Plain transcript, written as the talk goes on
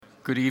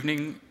Good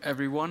evening,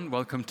 everyone.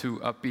 Welcome to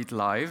Upbeat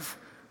Live.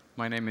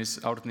 My name is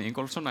Árni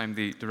Ingólfsson. I'm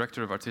the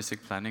Director of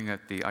Artistic Planning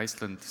at the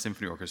Iceland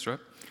Symphony Orchestra.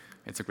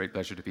 It's a great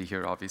pleasure to be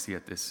here, obviously,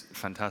 at this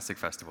fantastic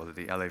festival that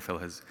the LA Phil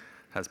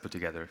has put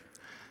together.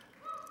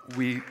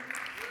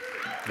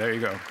 There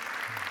you go.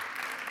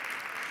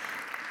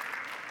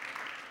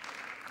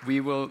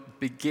 We will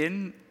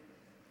begin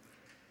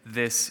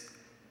this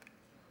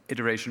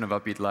iteration of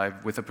Upbeat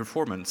Live with a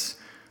performance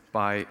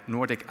by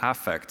Nordic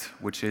Affect,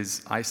 which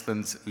is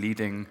Iceland's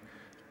leading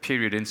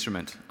period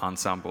instrument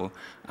ensemble.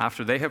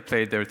 After they have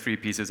played their three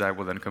pieces, I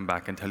will then come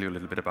back and tell you a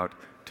little bit about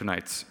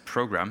tonight's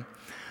program.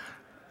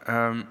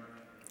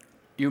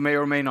 You may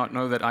or may not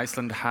know that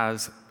Iceland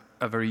has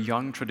a very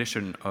young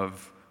tradition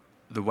of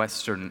the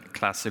Western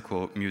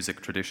classical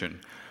music tradition.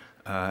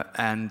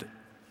 And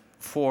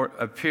for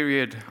a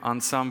period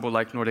ensemble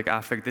like Nordic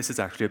Affect, this is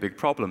actually a big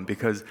problem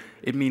because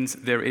it means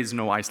there is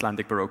no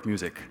Icelandic Baroque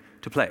music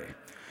to play.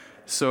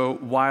 So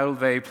while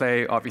they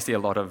play obviously a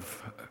lot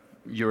of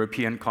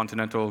European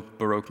continental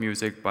Baroque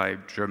music by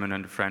German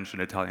and French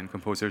and Italian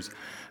composers,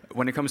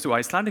 when it comes to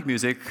Icelandic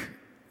music,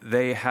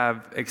 they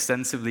have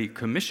extensively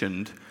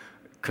commissioned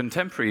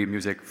contemporary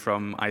music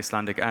from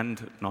Icelandic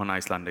and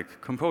non-Icelandic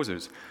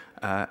composers,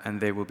 and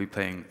they will be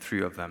playing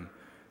three of them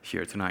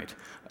here tonight.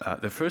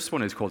 The first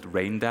one is called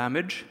Rain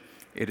Damage.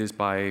 It is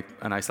by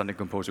an Icelandic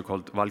composer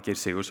called Valgeir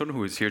Sigurðsson,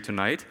 who is here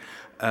tonight.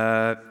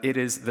 It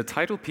is the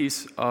title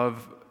piece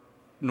of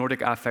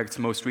Nordic Affect's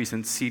most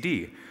recent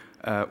CD,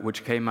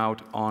 which came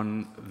out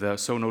on the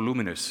Sono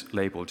Luminous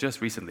label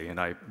just recently, and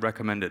I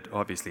recommend it,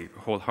 obviously,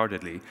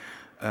 wholeheartedly.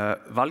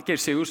 Valgeir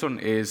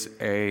Sigurðsson is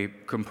a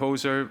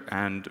composer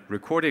and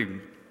recording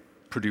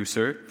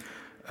producer.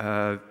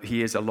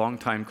 He is a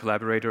longtime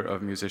collaborator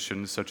of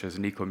musicians such as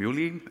Nico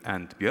Muhly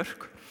and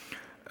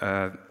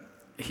Björk.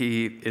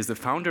 He is the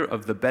founder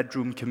of the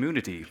Bedroom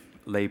Community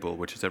label,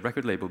 which is a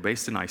record label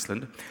based in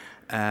Iceland.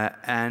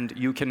 And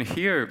you can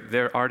hear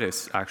their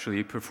artists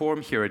actually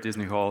perform here at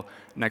Disney Hall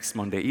next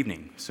Monday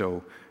evening.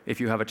 So if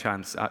you have a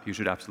chance, you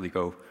should absolutely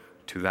go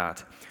to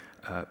that.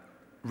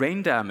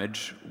 Rain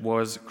Damage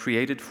was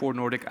created for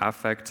Nordic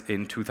Affect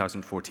in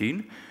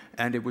 2014,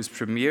 and it was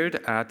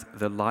premiered at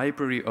the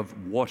Library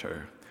of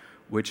Water,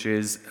 which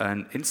is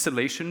an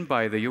installation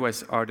by the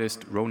US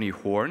artist Roni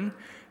Horn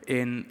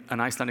in an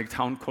Icelandic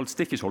town called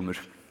Stykkishólmur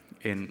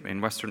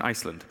in western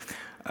Iceland.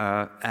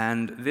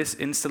 And this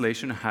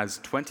installation has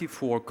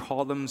 24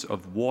 columns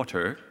of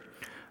water,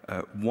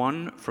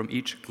 one from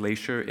each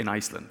glacier in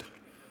Iceland.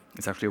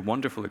 It's actually a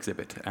wonderful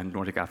exhibit, and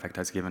Nordic Affect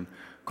has given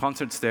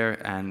concerts there,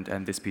 and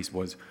this piece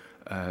was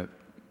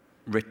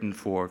written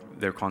for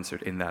their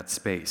concert in that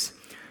space.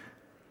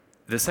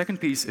 The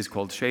second piece is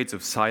called Shades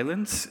of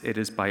Silence. It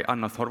is by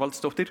Anna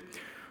Thorvaldsdóttir,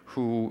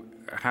 who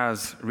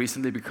has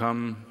recently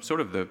become sort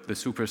of the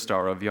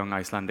superstar of young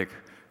Icelandic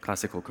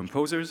classical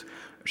composers.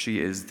 She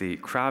is the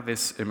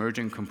Kravis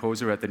Emerging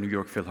Composer at the New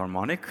York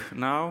Philharmonic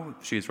now.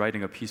 She is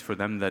writing a piece for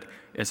them that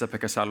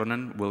Esa-Pekka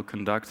Salonen will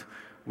conduct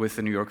with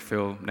the New York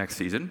Phil next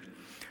season.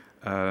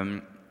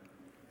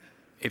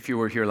 If you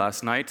were here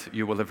last night,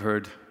 you will have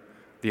heard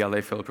the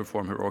LA Phil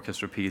perform her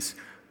orchestra piece,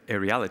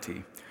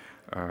 Aeriality.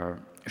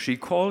 She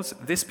calls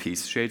this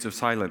piece, Shades of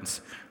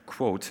Silence,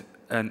 quote,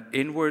 an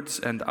inwards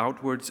and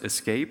outwards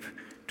escape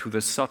to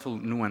the subtle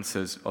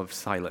nuances of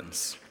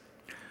silence.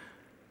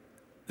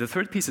 The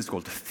third piece is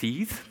called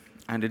Thief,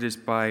 and it is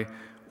by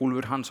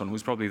Úlfur Hansson,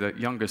 who's probably the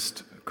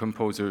youngest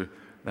composer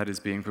that is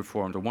being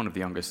performed, or one of the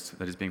youngest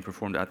that is being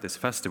performed at this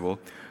festival,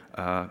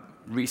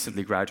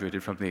 recently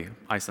graduated from the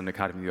Iceland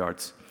Academy of the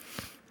Arts.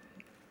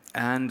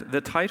 And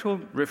the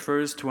title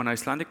refers to an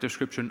Icelandic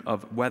description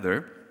of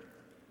weather.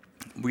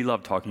 We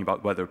love talking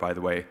about weather, by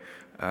the way.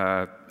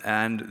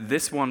 And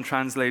this one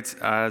translates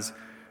as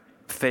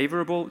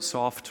favorable,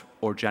 soft,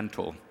 or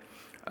gentle.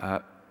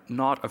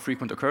 Not a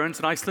frequent occurrence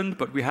in Iceland,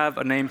 but we have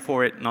a name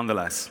for it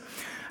nonetheless.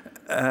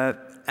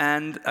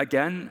 And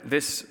again,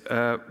 this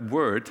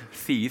word,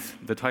 thief,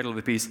 the title of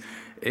the piece,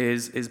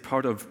 is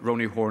part of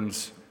Roni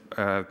Horn's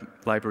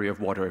Library of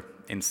Water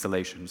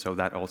installation, so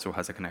that also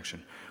has a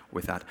connection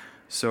with that.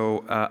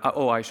 So,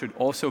 I should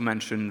also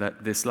mention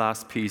that this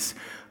last piece,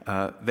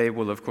 they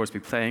will of course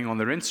be playing on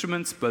their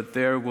instruments, but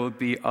there will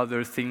be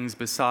other things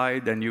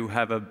beside, and you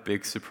have a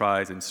big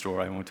surprise in store.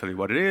 I won't tell you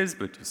what it is,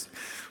 but just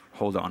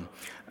hold on.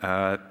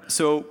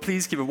 So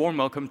please give a warm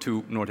welcome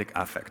to Nordic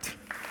Affect.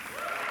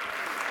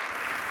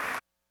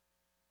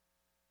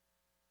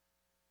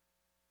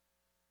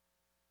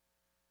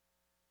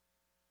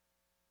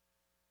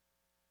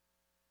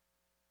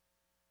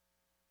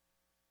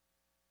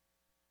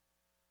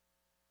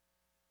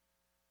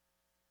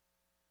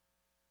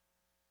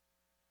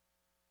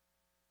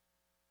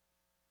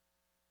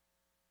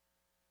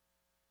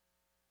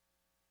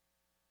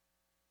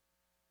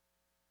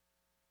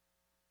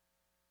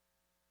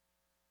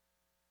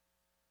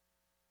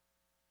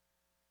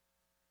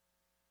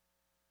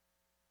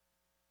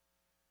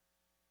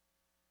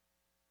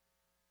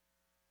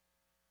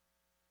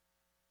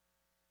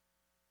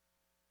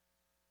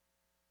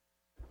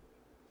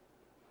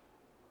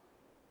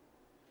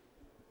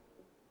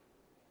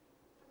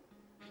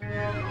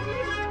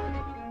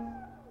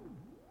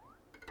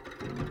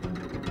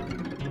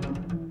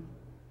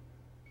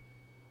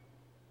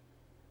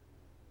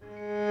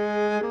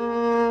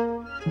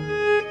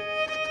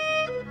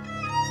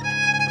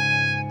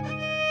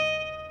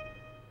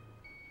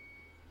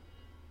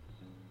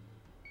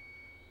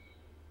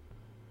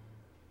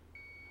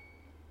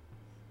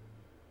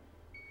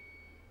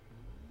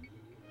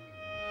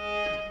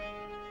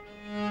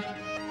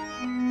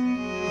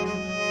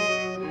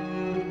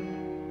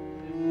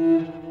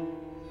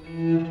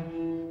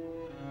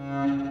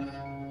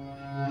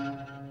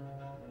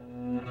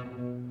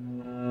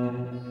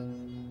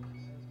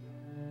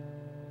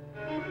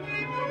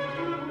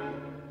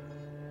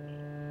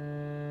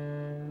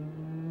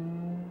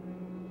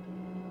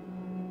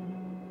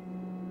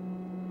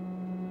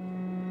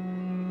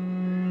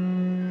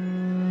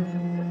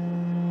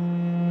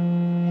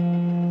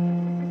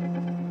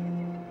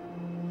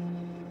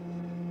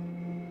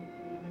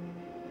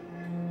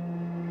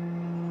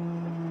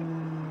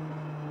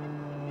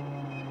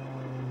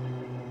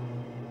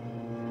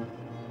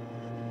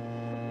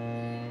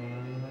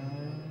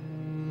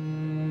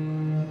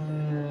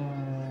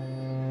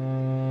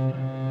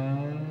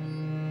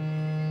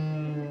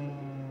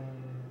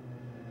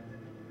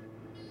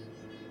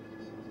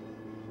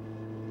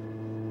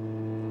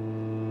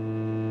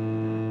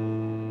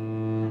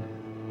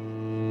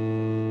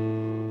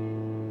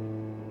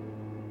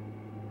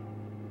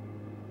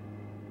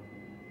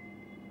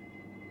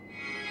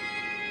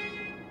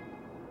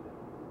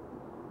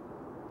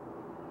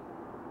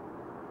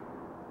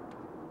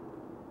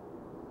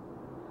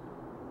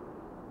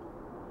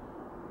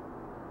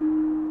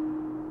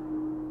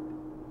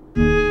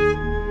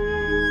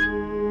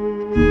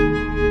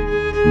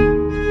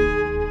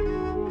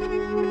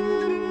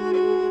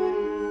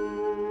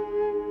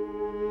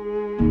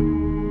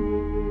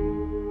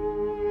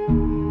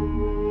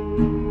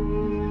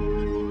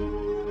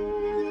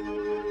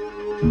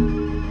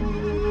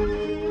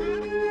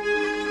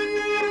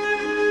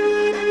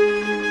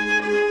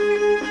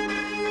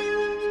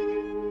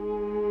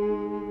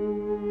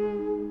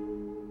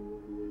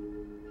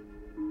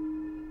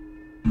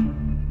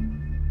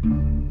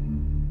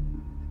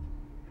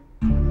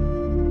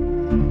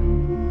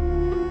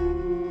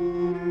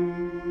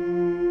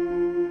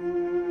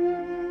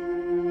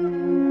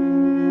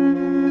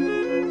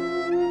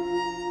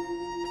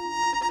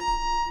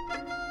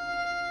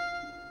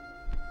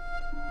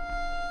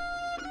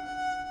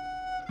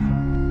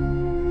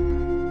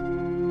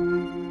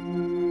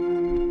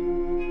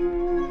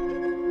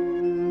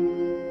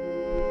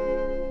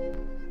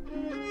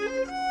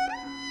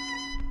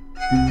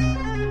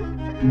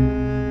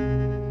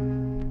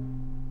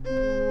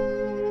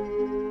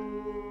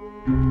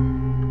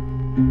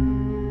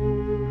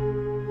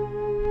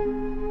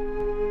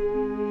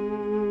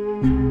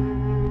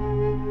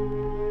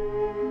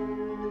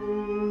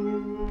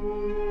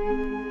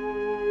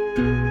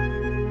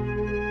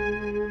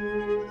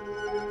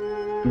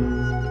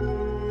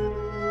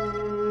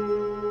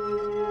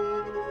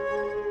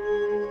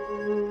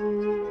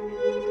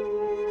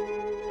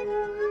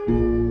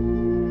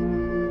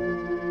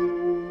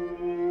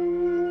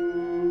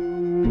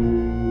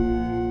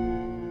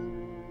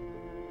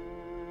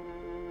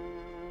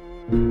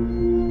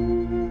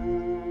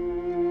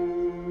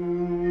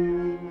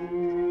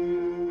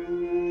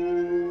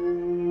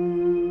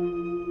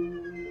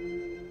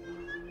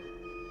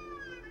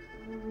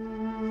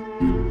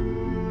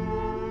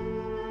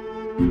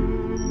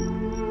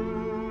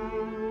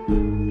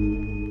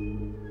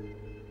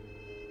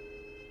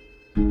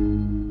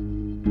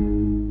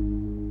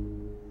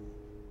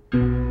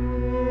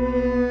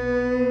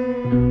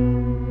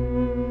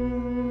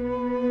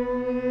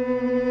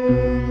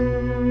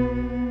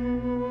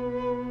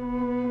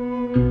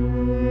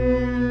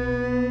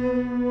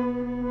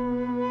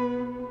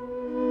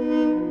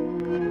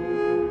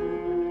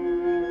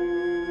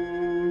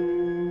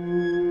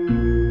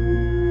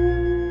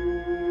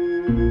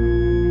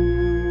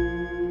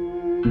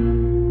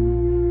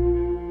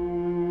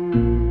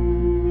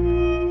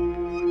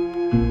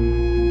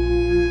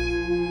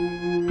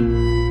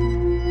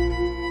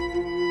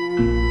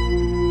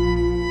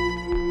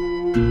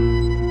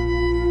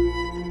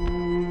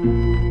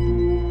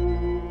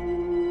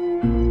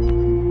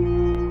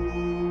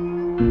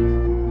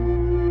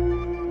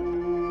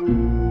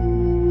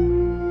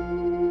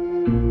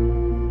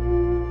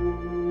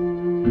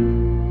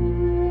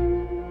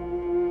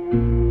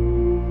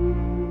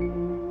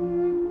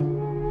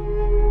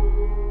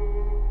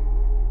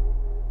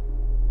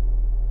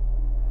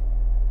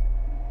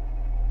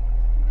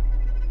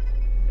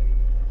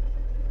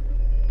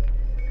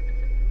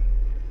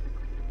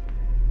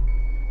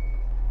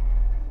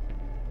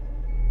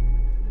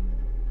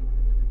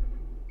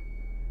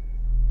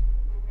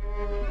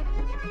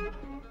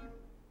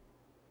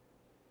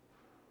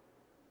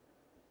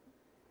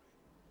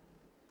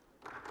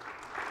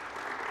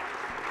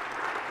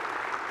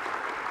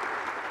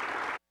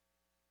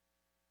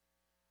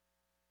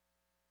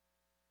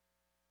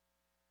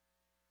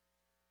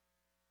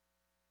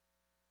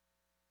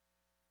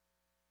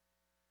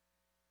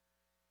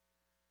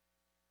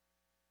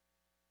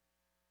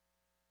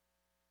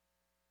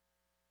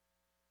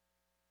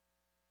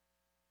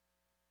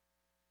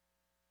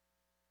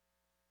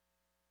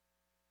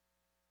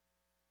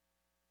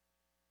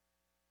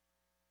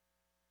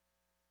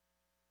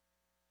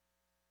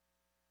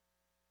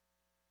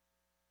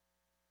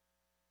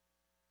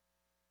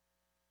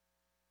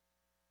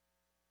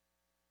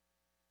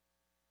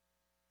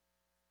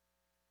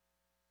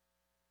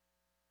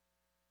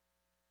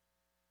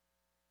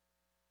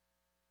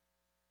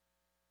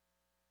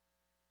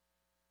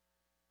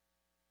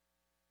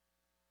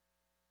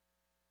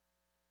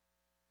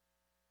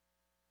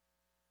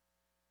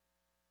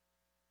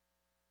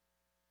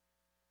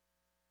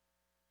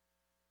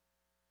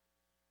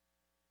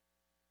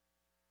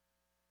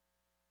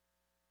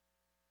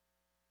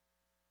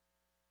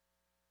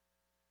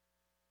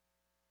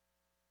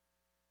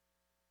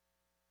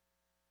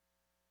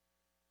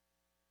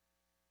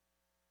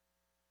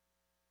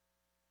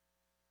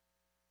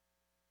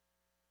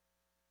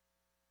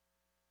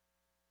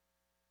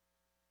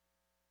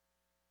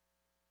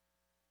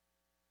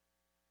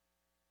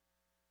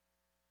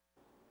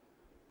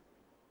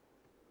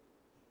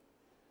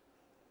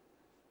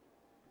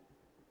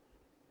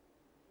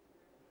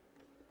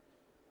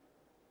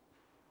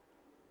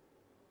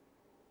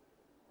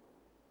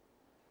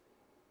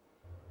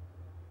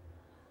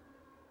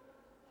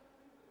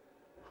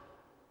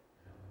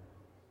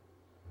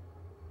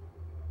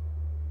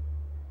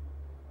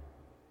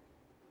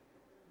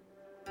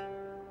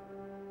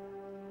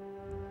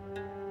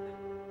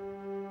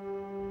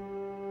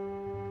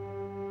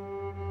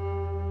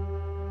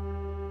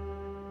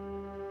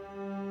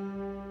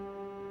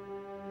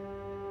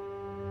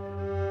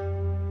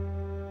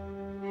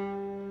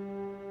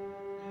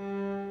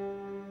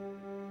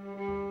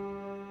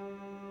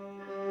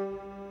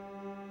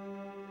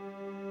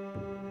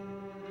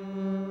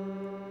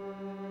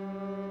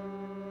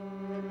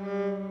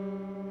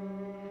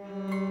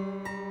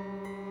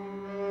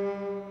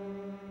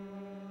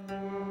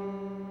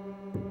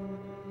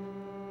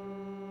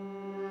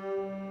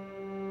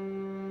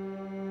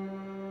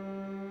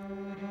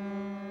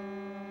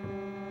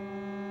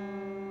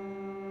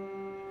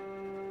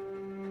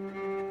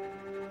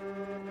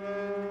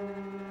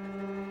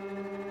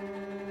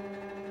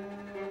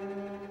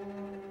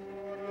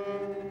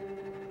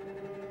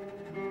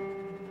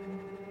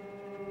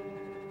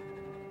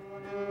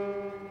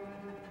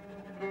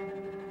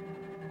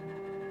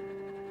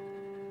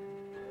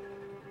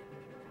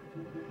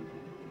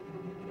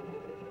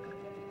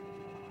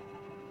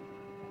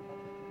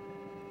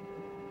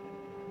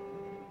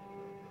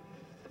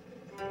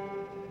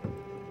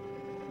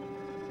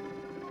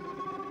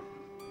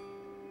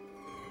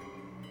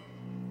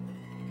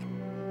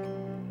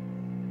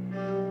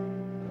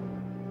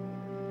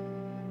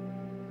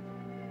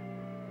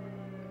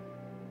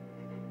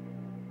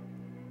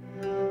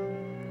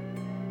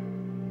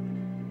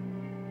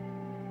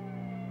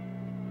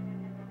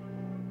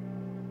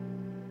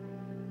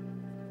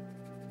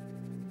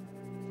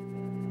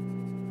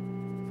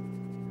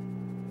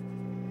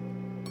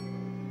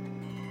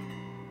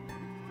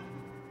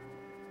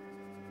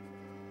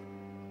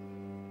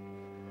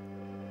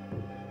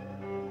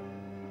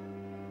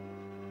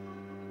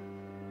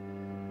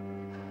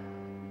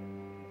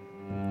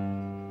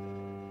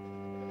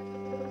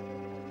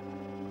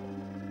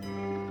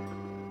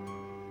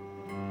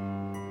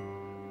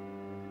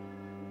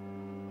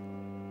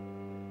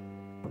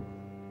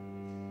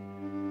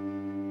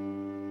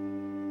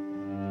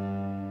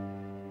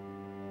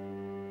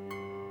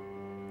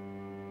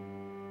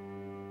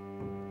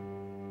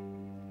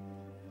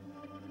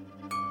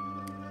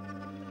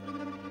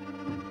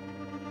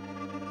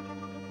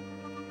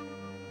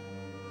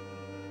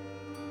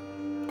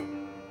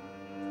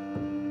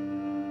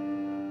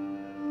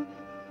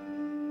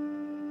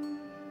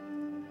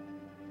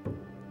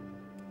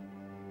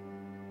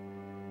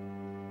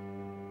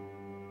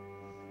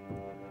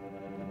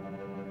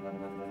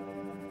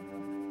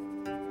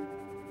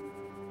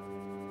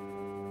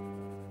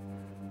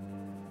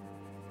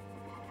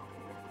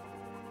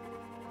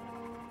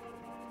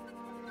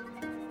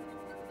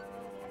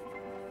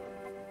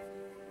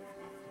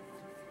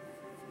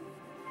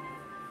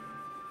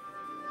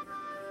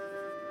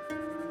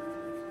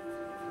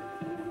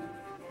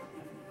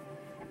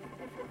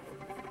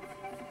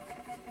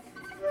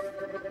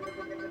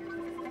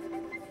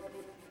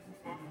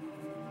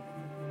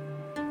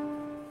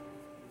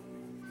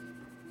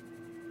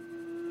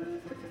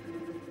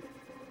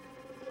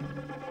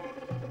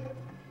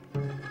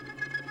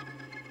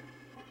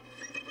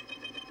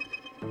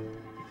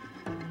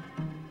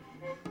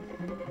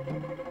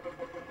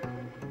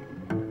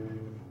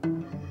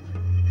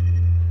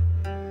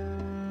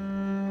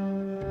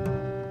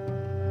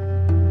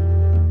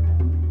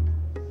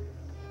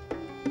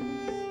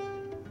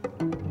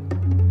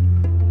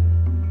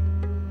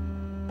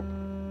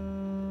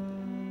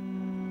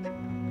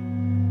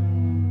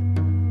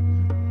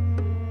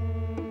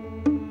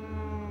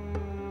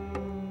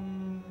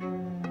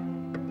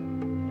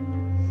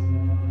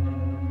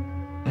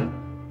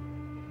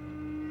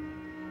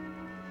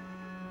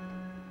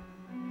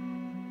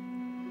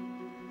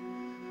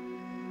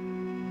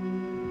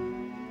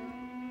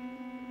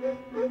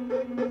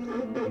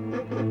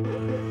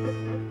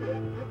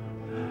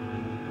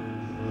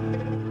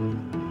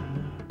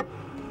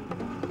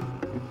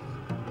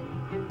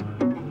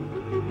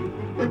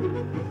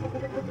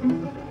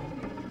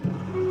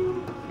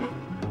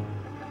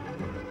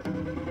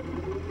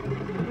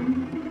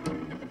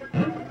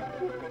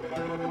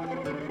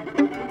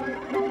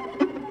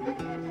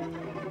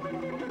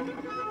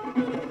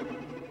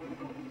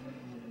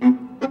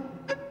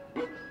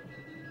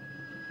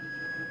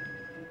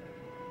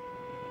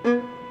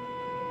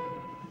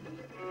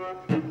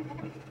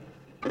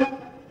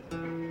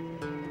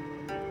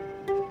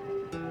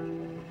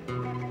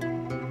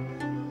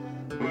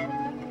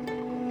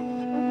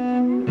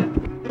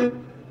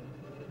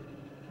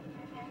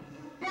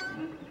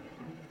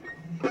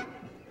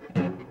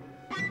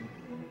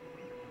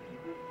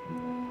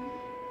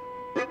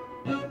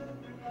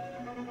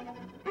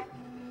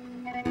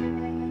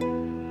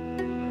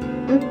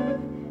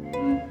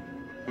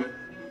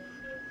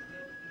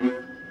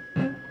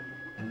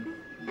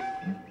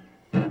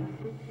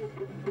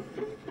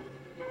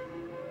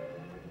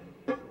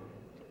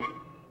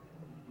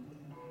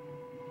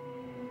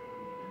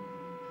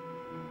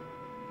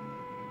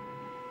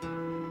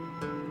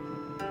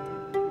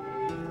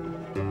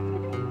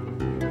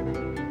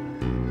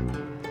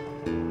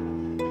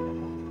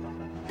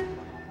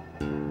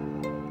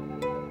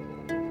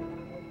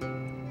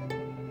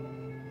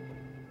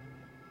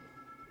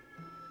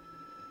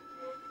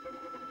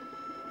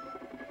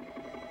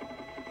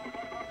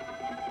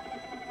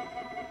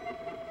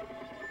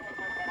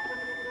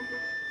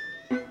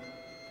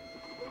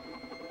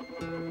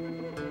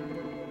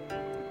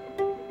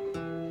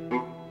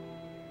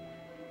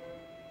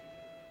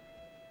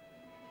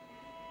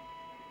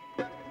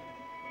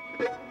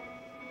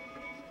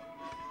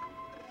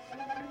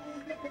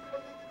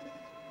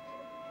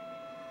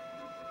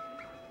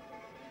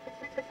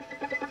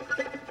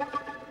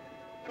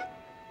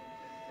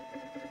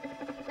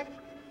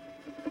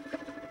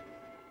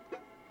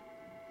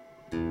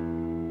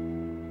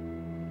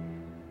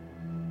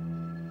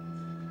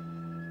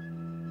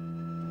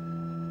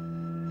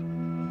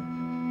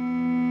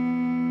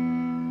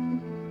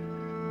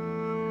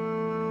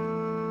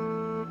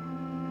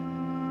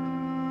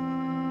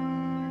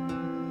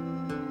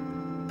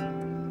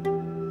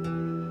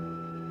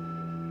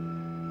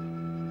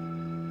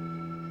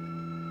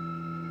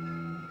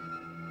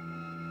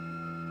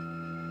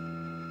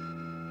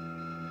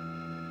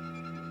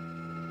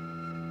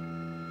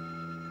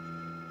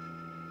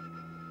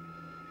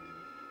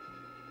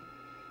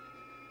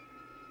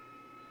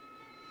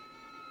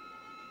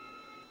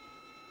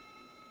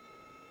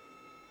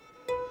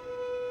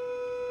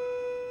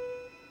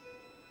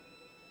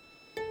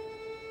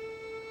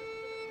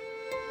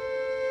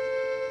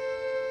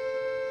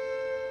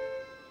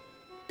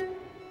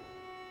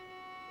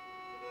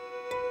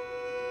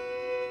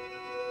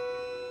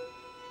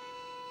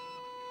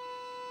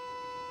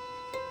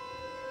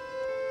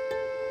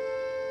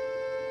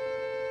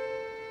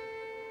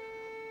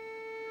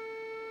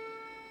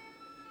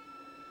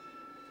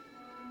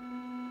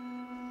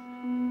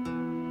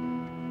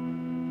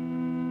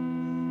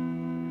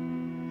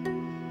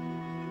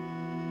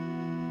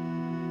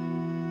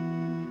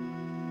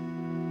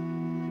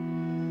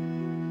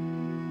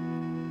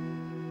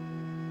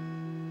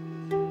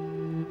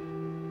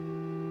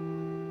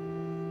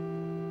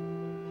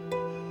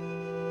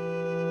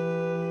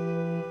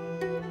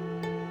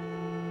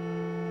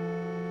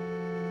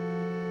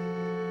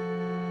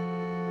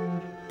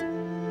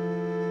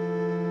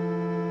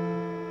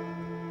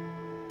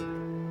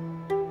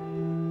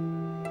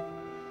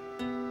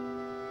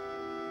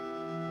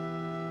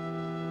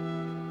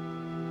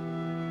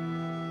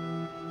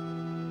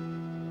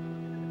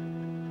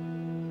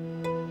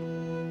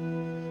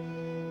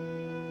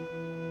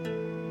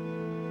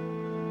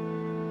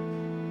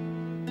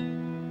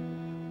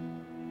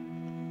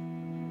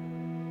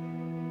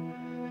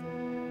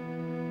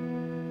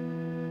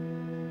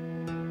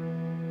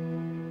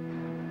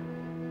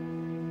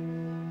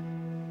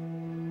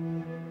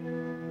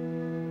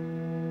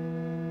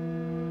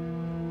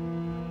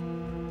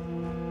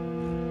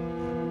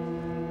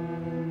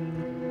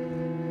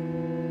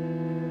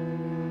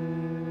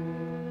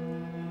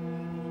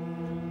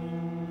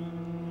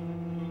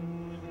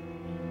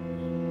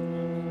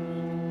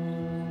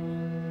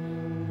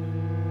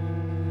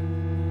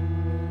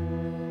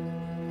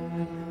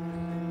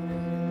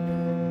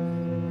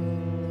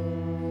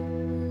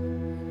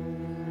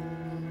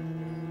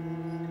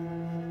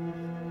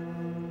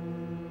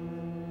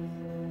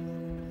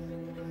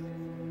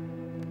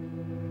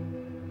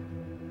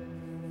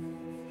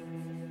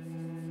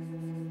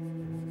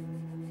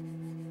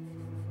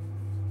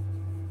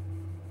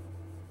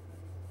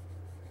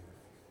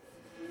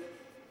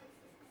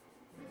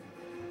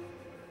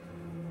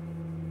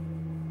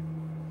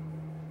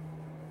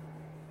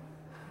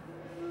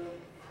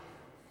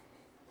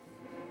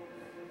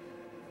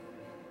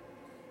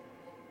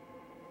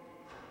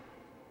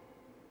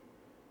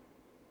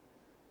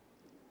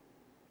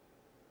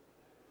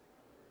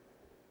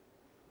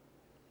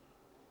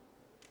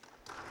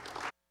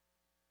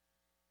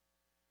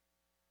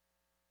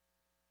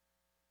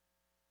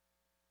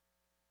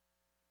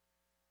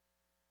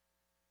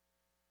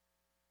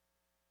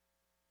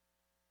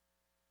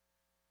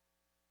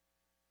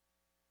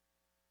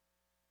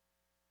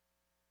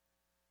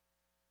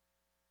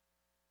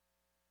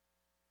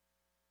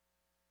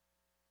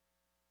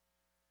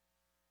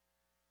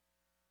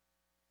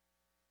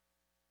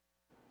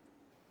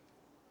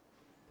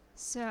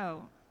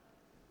 So,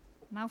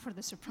 now for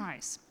the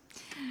surprise.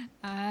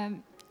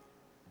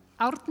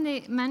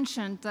 Árni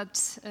mentioned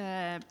that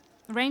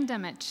Rain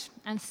Damage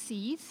and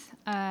Thief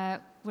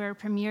were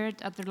premiered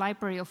at the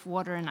Library of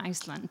Water in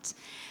Iceland.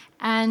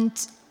 And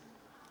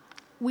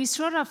we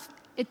sort of,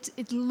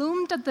 it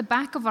loomed at the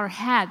back of our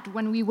head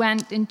when we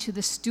went into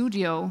the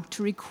studio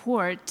to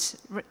record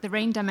the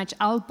Rain Damage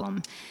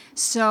album.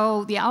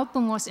 So the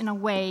album was, in a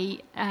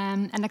way,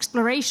 an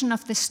exploration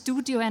of the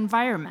studio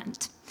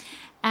environment.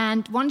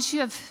 And once you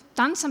have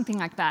done something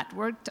like that,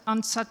 worked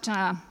on such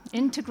an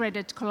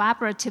integrated,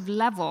 collaborative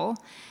level,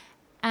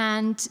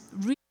 and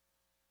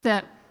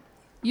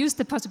used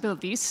the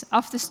possibilities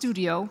of the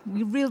studio,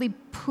 we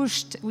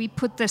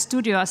put the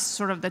studio as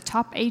sort of the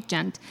top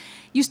agent,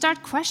 you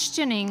start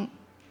questioning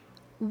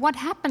what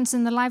happens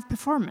in the live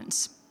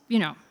performance.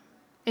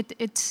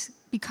 It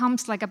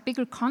becomes like a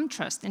bigger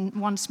contrast in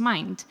one's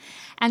mind.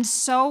 And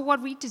so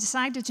what we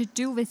decided to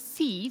do with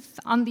Thief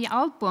on the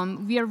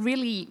album,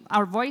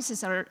 our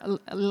voices are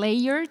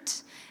layered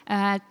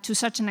to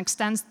such an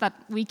extent that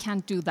we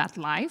can't do that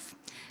live.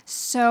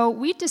 So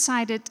we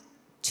decided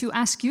to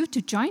ask you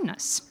to join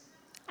us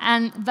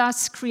and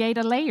thus create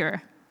a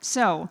layer.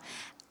 So,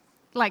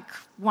 like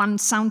one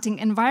sounding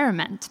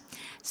environment.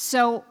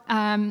 So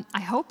I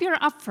hope you're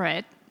up for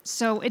it.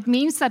 So it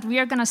means that we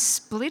are going to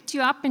split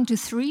you up into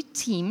 3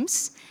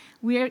 teams.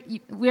 We are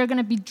going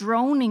to be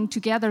droning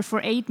together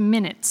for 8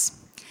 minutes.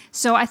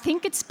 So I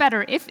think it's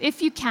better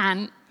if you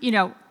can,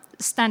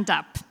 stand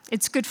up.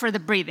 It's good for the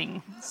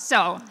breathing.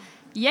 So,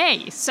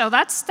 yay! So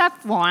that's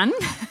step 1.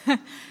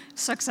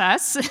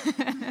 Success.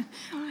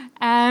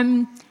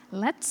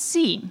 Let's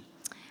see.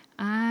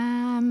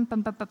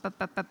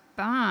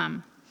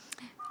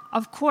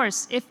 Of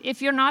course,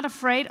 if you're not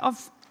afraid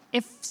of.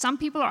 If some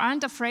people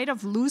aren't afraid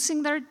of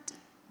losing their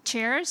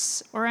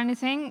chairs or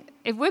anything,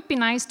 it would be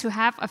nice to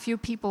have a few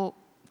people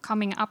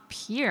coming up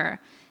here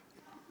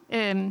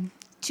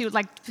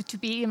to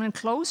be even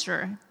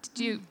closer.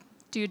 Do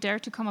you dare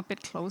to come a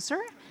bit closer?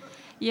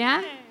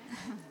 Yeah?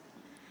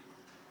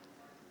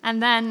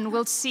 And then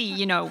we'll see,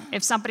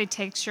 if somebody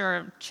takes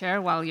your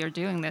chair while you're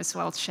doing this,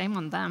 well, shame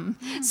on them.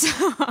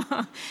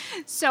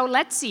 So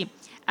let's see.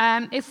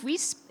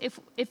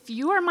 If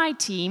you are my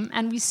team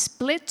and we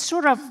split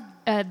sort of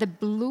the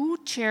blue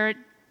chair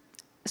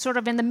sort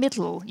of in the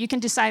middle. You can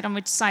decide on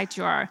which side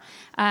you are.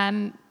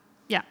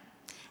 Yeah.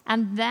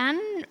 And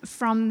then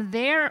from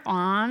there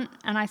on,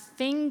 and I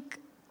think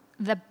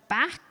the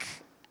back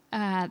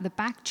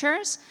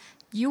chairs,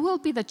 you will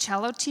be the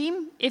cello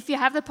team. If you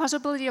have the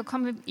possibility of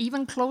coming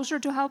even closer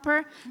to help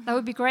her, that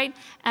would be great.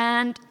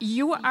 And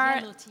you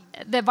are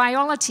the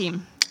viola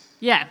team.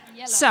 Yeah.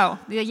 Yellow. So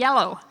the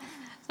yellow.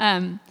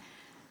 And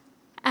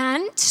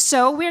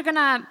so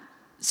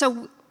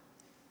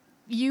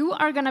you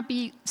are going to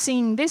be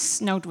singing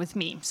this note with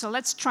me. So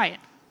let's try it.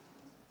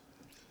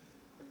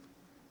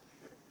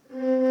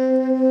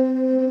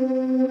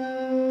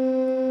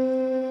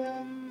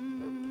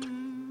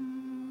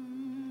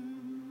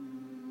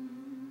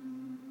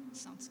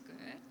 Sounds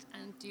good.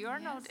 And your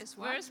note is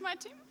what? Where's my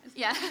team?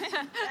 Yeah.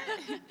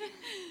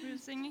 We're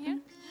singing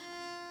here.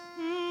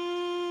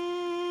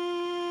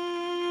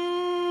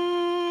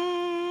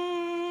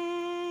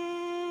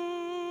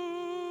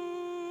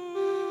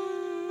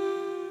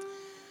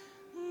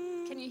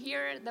 Can you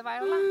hear the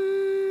viola?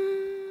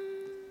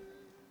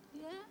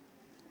 Yeah.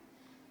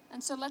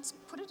 And so let's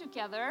put it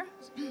together.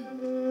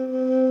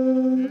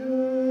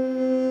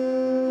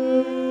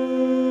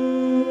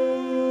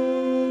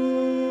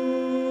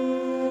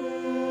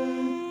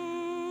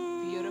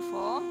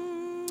 Beautiful.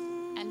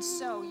 And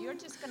so you're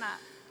just gonna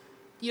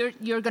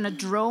you're gonna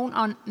drone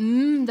on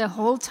the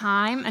whole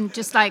time and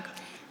just like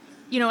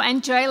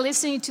enjoy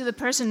listening to the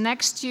person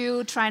next to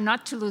you. Try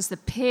not to lose the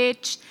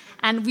pitch.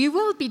 And we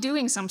will be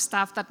doing some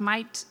stuff that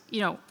might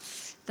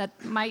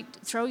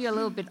throw you a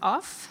little bit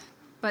off,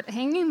 but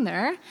hang in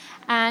there.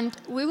 And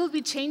we will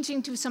be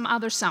changing to some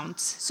other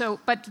sounds. So,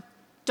 but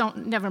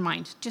never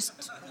mind.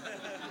 Just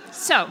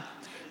so,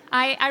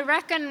 I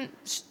reckon.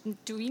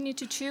 Do we need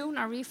to tune?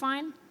 Are we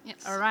fine?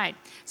 Yes. All right.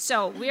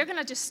 So we are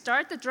gonna just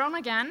start the drone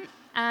again,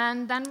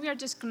 and then we are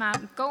just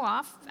gonna go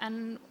off,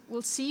 and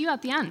we'll see you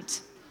at the end.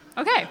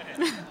 Okay.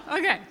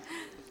 Okay.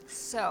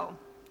 So.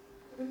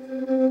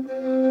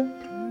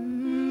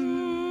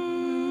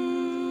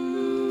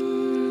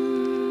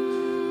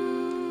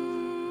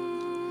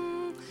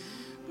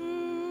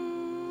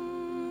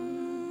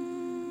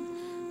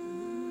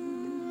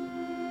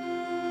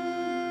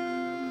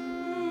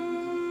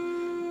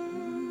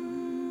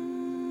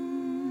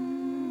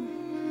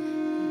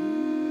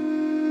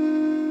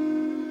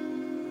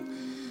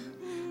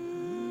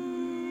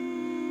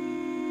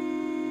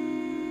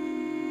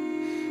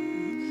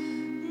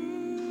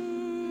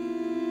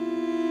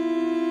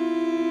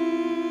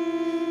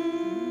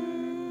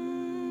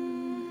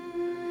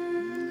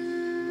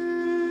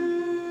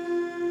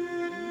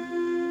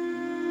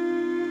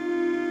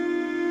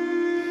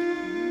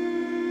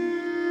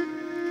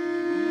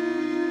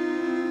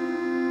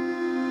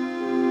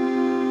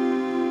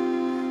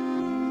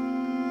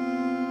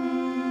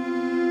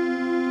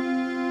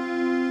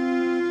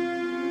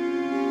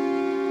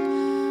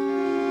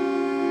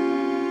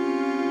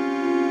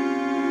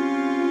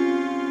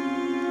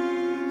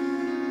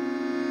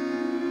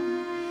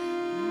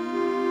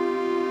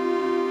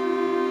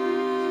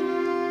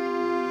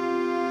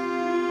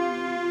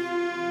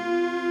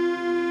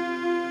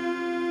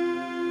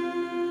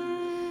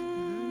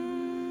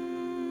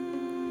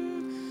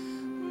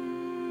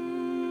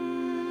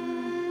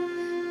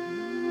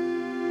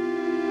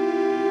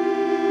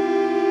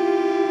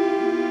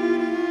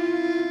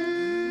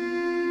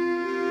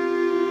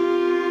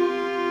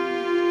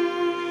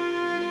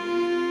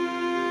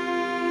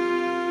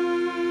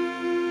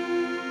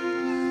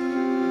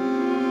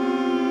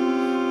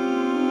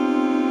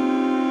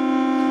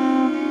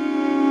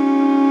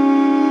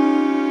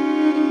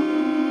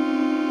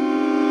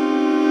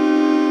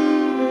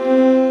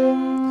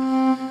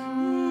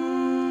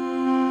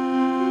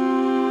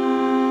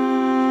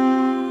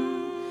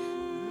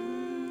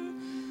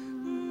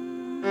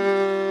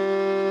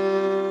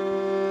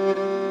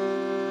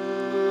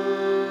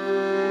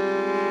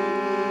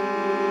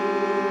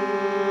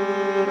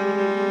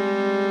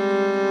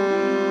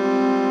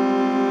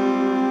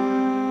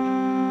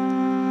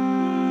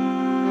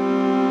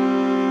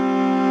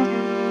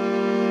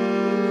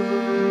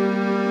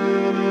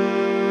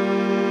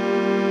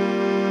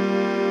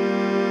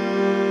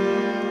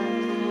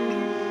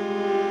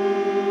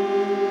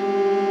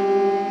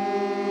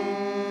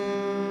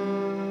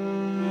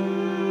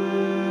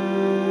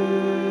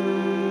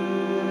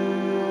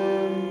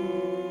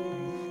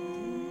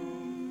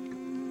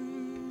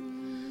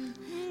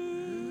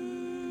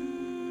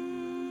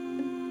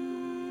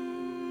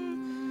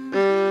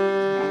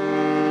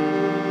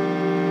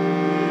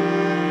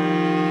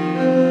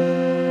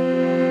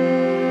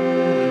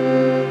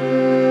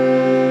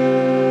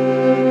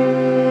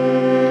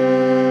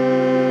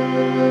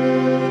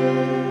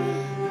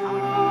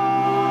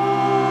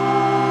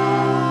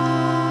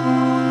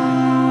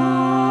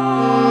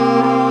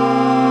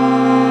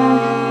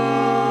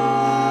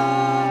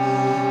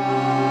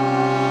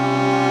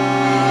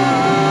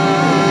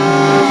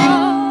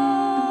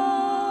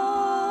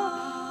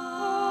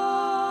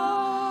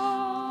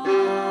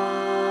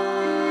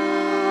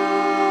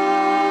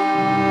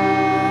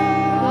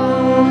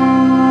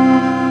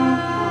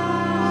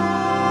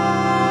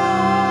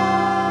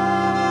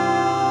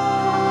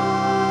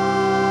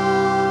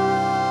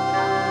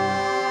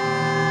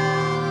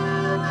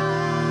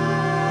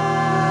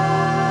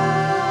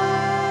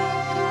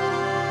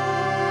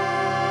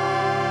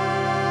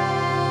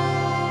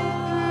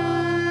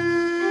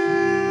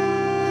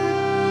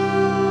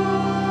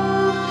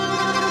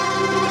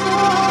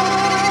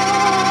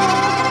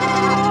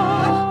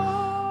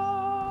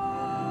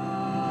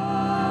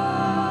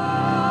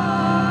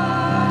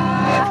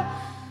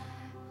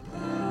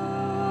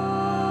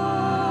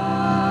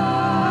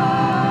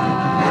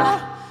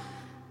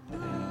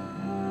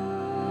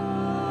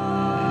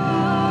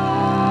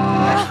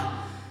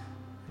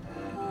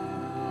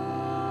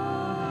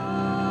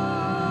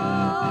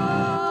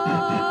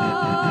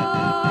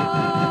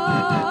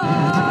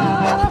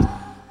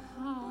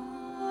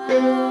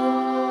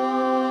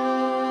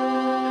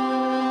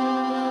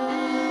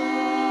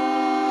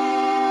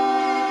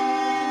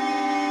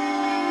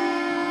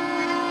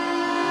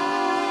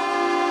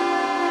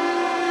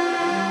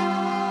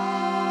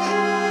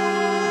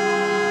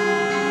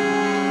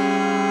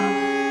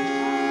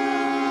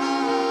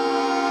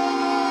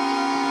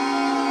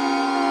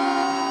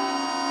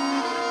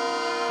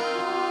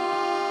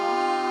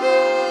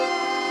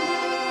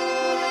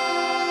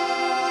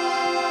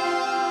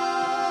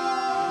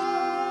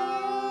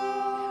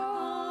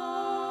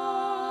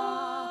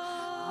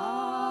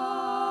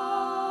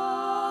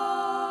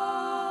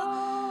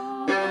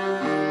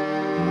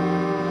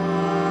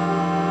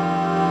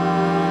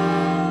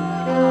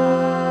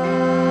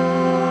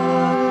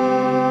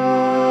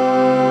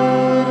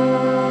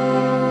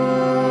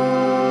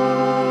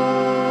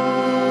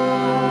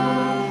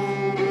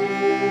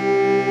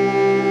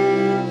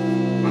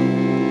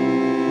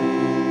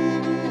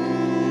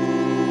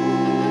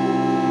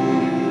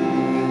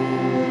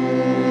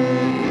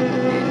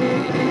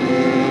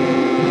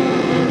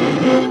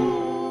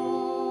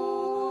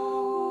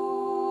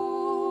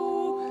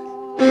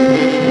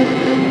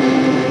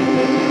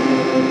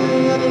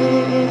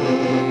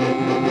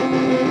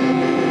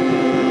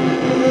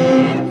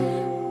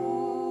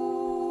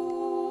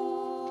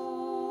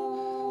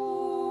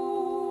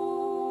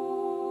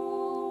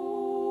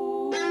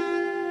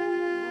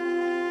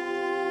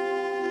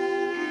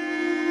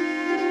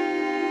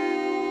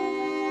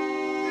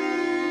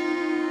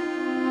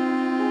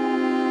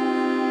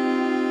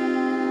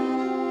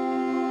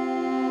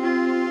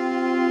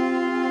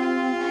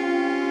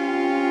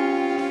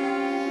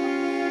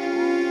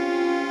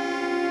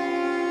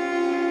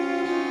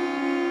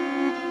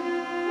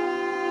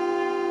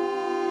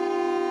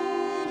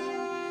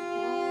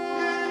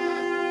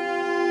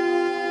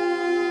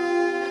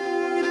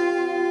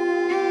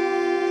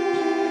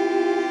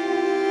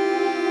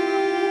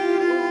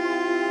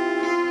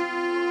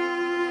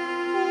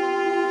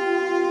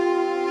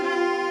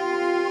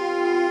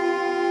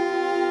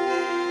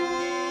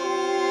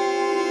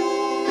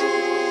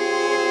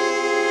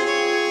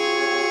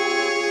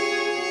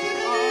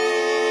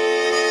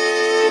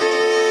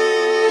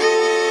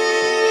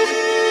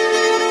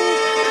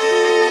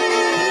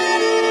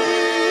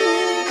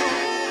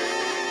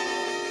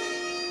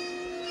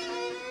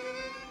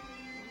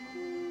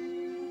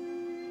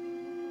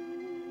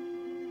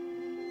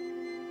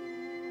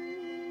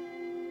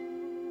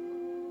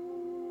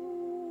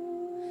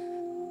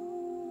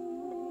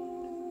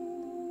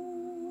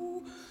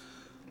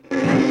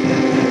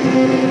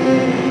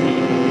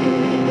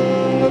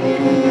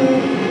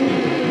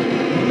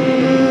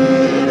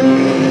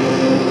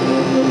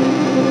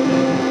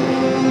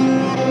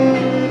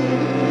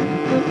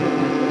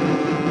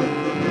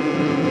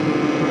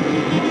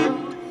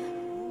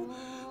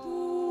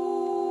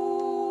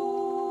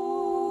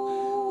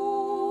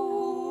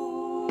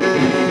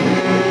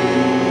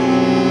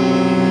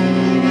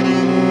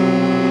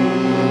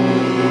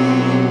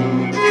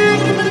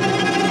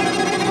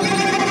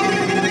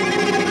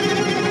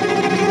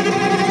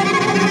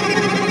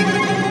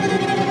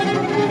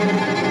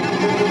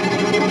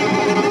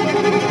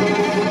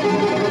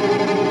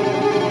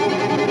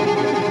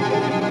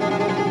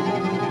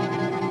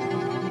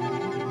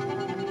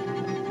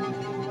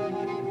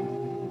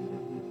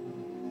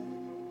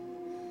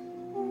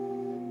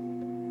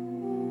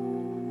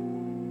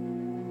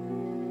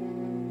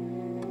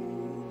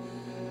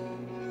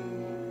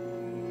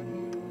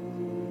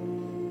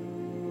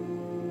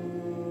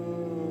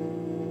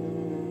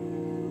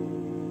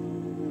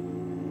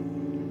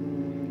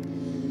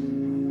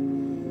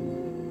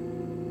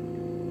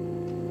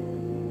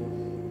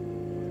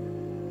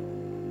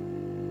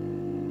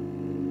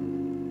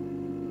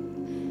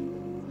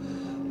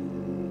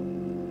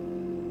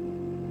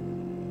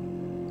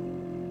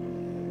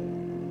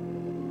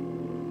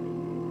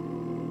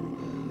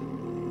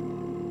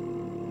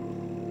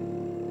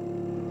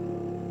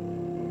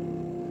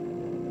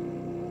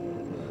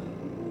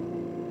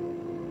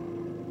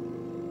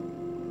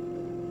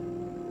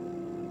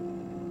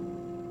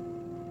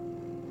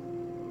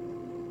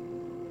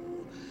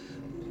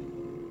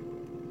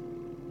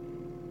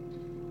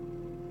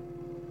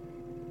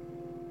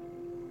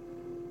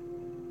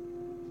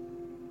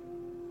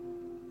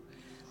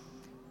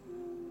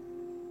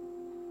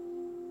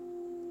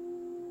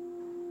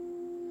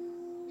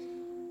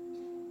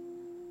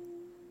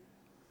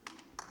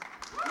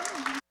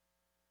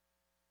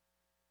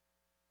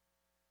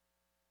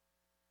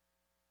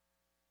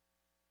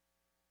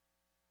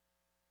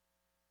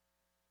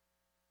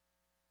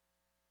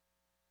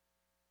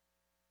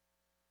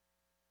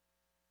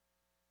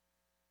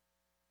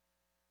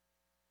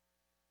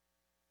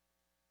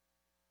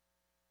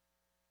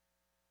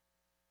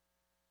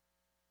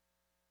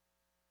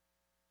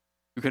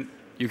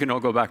 You can all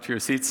go back to your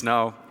seats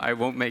now. I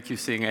won't make you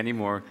sing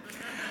anymore.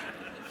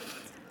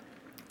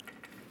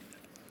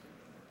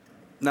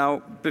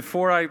 Now,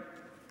 before I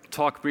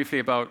talk briefly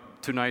about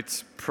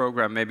tonight's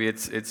program, maybe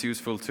it's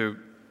useful to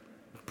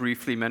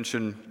briefly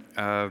mention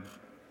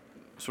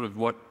sort of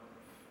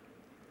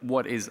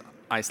what is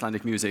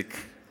Icelandic music,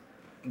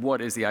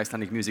 what is the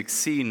Icelandic music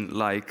scene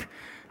like,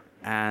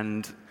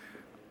 and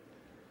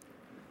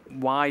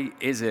why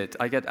is it,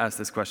 I get asked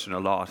this question a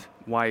lot,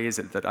 why is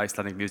it that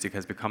Icelandic music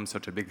has become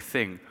such a big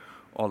thing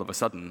all of a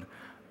sudden?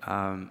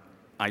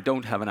 I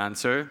don't have an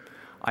answer.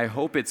 I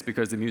hope it's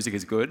because the music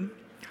is good.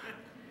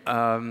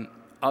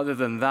 Other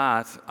than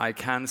that, I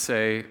can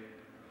say,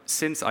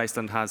 since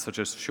Iceland has such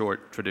a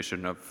short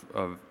tradition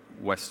of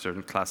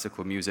Western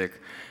classical music,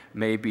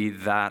 maybe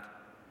that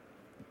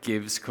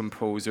gives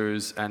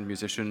composers and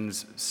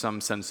musicians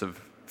some sense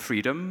of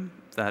freedom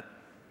that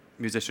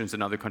musicians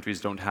in other countries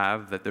don't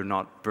have, that they're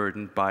not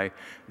burdened by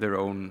their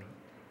own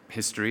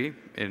history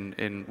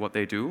in what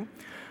they do.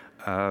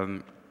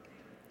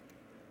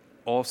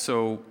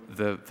 Also,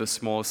 the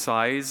small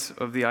size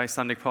of the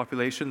Icelandic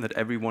population, that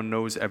everyone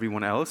knows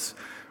everyone else.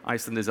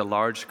 Iceland is a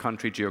large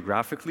country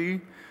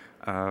geographically,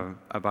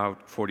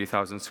 about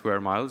 40,000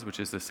 square miles, which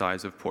is the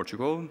size of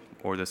Portugal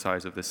or the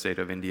size of the state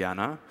of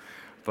Indiana,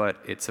 but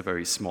it's a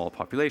very small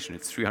population.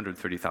 It's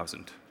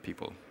 330,000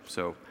 people.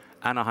 So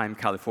Anaheim,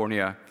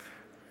 California,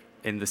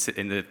 in the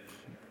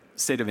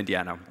state of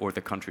Indiana or the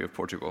country of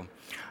Portugal.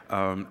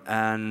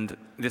 And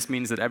this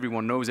means that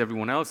everyone knows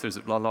everyone else. There's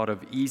a lot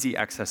of easy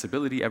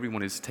accessibility.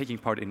 Everyone is taking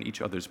part in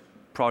each other's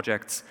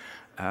projects.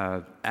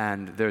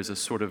 And there's a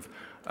sort of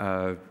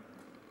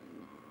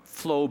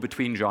flow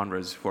between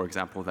genres, for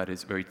example, that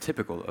is very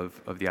typical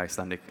of the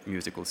Icelandic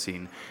musical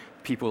scene.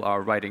 People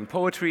are writing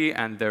poetry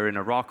and they're in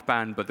a rock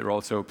band, but they're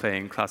also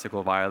playing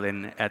classical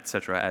violin,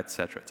 etc.,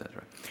 etc.,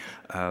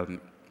 etc.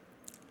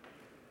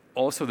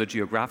 Also, the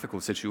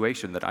geographical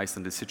situation that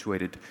Iceland is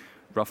situated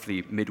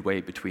roughly midway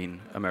between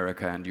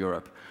America and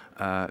Europe.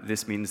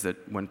 This means that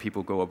when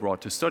people go abroad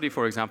to study,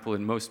 for example,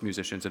 and most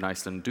musicians in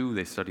Iceland do,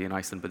 they study in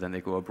Iceland, but then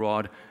they go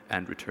abroad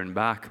and return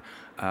back.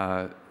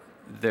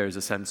 There's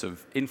a sense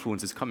of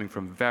influences coming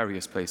from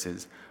various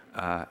places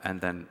and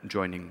then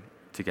joining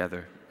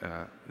together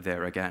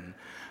there again.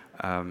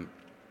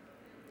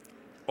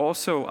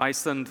 Also,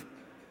 Iceland,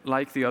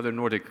 like the other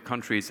Nordic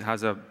countries,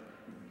 has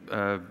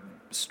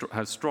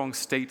strong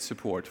state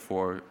support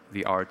for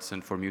the arts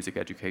and for music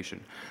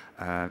education.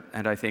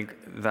 And I think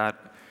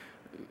that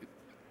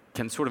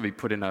can sort of be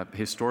put in a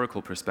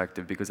historical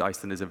perspective because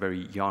Iceland is a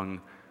very young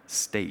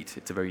state.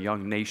 It's a very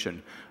young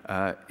nation.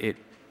 It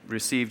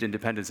received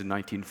independence in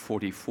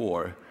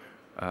 1944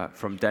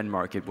 from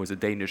Denmark. It was a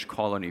Danish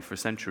colony for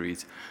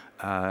centuries.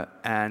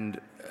 And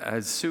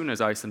as soon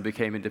as Iceland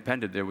became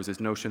independent, there was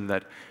this notion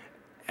that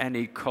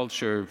any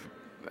culture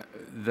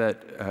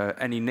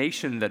any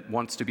nation that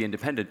wants to be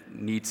independent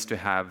needs to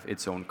have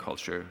its own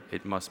culture.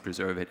 It must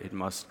preserve it. It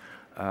must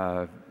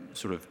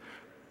sort of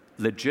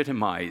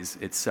legitimize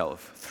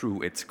itself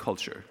through its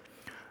culture.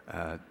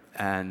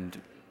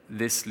 And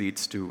this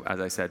leads to,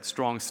 as I said,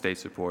 strong state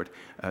support.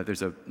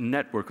 There's a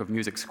network of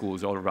music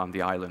schools all around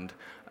the island,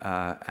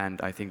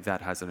 and I think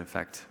that has an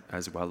effect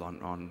as well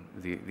on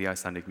the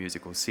Icelandic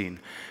musical scene.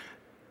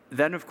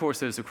 Then, of course,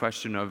 there's a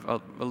question of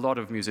a lot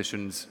of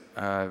musicians,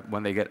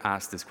 when they get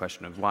asked this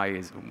question of why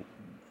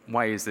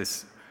is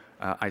this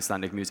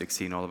Icelandic music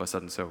scene all of a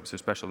sudden so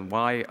special, and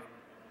why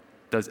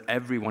does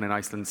everyone in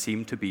Iceland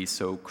seem to be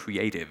so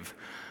creative?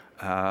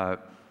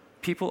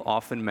 People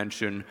often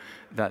mention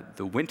that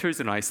the winters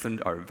in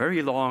Iceland are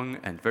very long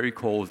and very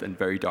cold and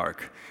very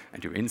dark,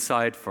 and you're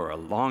inside for a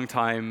long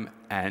time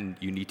and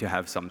you need to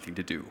have something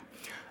to do.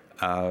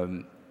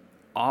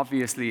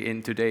 Obviously,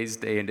 in today's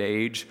day and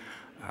age,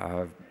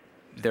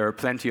 there are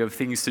plenty of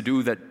things to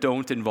do that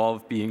don't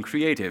involve being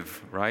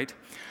creative, right?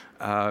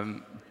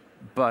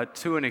 But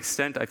to an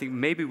extent, I think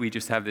maybe we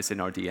just have this in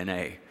our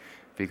DNA,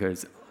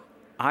 because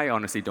I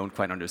honestly don't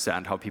quite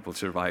understand how people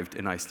survived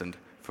in Iceland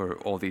for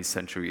all these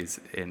centuries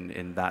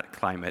in that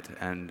climate.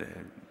 And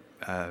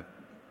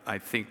I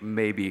think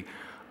maybe,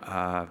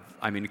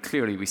 I mean,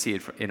 clearly we see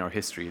it in our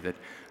history that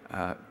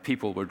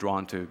people were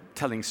drawn to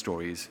telling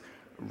stories,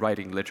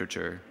 writing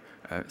literature,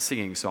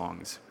 singing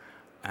songs.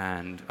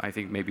 And I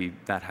think maybe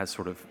that has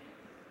sort of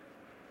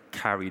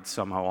carried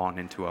somehow on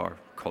into our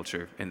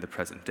culture in the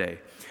present day.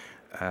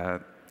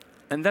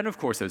 And then, of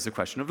course, there's the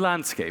question of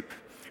landscape.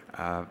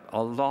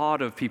 A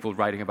lot of people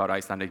writing about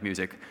Icelandic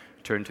music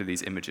turn to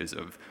these images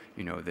of,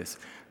 you know,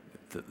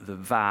 the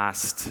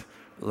vast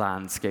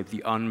landscape,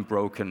 the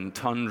unbroken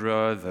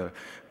tundra,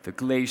 the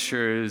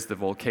glaciers, the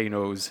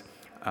volcanoes.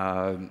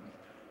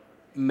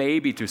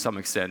 Maybe to some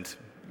extent,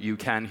 you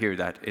can hear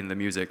that in the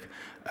music.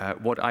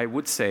 What I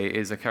would say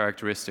is a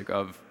characteristic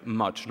of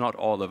much, not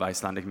all of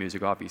Icelandic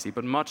music, obviously,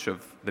 but much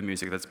of the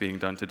music that's being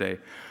done today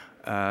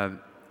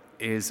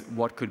is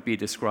what could be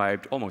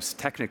described almost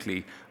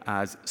technically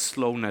as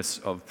slowness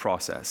of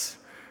process.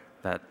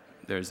 That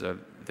there's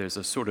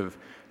a sort of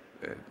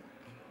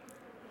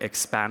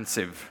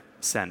expansive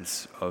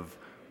sense of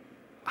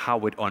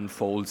how it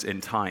unfolds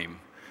in time.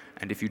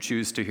 And if you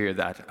choose to hear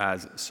that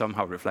as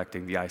somehow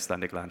reflecting the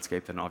Icelandic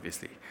landscape, then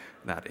obviously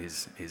that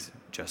is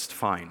just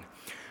fine.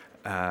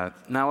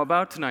 Now,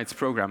 about tonight's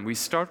program, we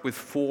start with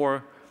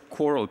 4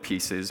 choral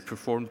pieces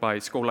performed by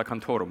Skóla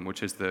Cantorum,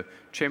 which is the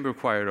chamber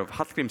choir of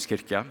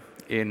Hallgrímskirkja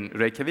in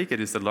Reykjavik. It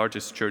is the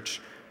largest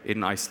church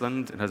in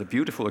Iceland. It has a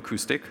beautiful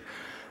acoustic.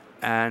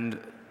 And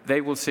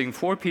they will sing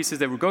 4 pieces.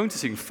 They were going to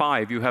sing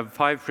 5. You have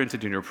 5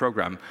 printed in your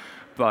program.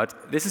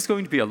 But this is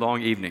going to be a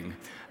long evening.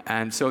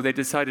 And so they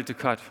decided to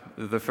cut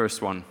the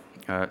first one.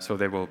 So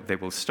they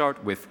will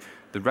start with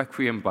the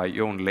Requiem by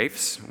Jón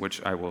Leifs,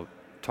 which I will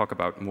talk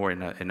about more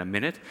in a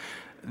minute.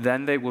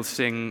 Then they will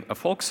sing a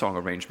folk song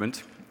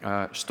arrangement,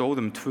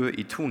 Stóðum tvö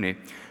í túni.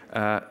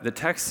 The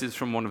text is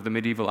from one of the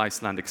medieval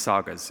Icelandic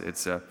sagas.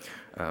 It's a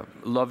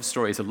love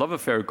story. It's a love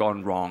affair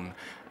gone wrong.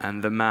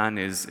 And the man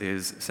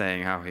is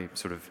saying how he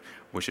sort of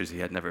wishes he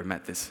had never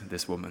met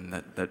this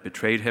woman that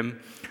betrayed him.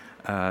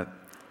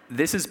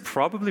 This is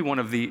probably one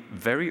of the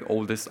very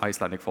oldest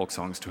Icelandic folk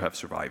songs to have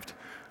survived.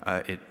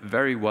 It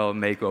very well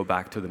may go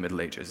back to the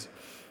Middle Ages.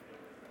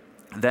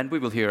 Then we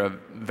will hear a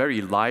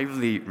very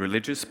lively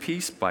religious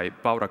piece by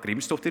Bára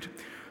Grímsdóttir,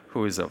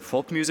 who is a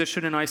folk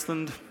musician in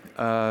Iceland.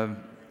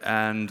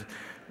 And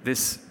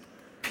this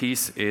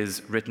piece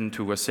is written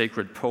to a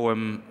sacred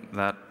poem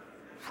that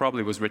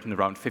probably was written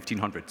around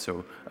 1500.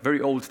 So a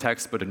very old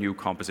text, but a new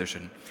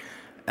composition.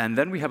 And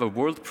then we have a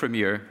world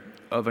premiere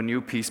of a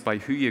new piece by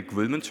Hugi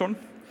Guðmundsson,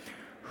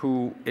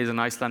 who is an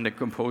Icelandic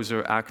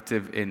composer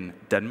active in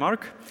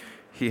Denmark.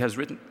 He has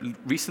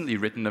recently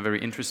written a very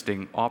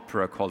interesting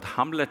opera called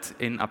Hamlet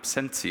in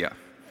Absentia,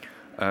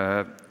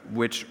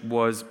 which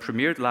was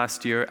premiered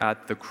last year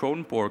at the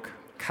Kronborg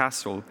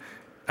Castle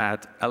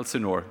at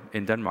Elsinore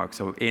in Denmark.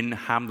 So in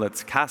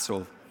Hamlet's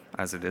castle,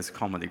 as it is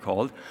commonly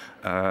called,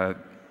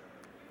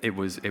 it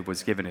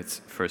was given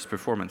its first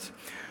performance.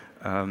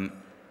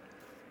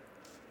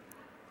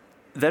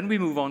 Then we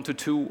move on to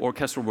 2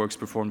 orchestral works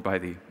performed by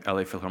the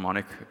LA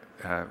Philharmonic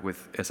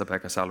with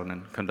Esa-Pekka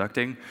Salonen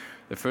conducting.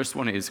 The first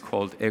one is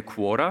called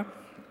Equora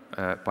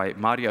by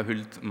Maria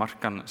Huld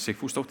Markan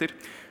Sigfúsdóttir.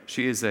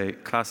 She is a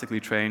classically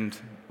trained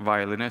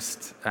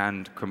violinist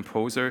and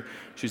composer.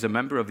 She's a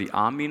member of the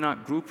Amina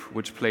group,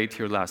 which played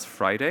here last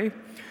Friday.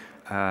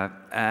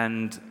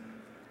 And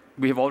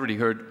we have already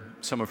heard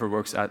some of her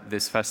works at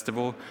this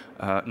festival.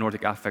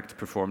 Nordic Affect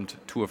performed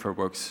 2 of her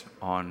works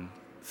on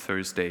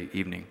Thursday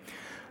evening.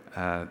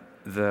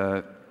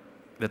 The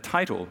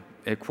title,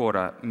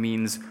 Equora,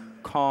 means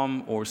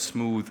calm or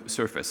smooth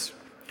surface.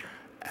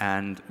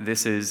 And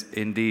this is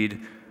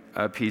indeed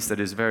a piece that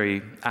is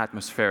very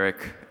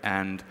atmospheric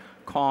and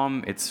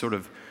calm. It's sort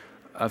of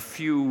a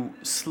few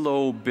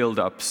slow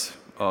build-ups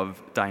of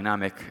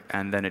dynamic,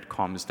 and then it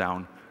calms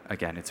down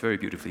again. It's very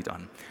beautifully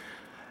done.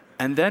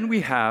 And then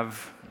we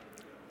have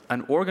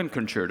an organ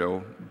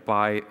concerto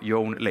by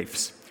Jón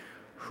Leifs,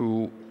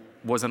 who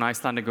was an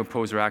Icelandic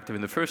composer active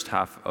in the first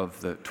half of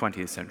the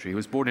 20th century. He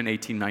was born in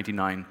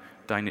 1899,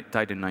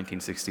 died in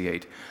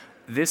 1968.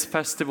 This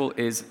festival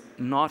is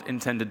not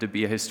intended to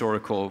be a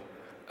historical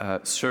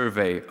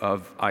survey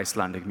of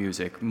Icelandic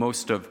music.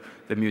 Most of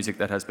the music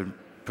that has been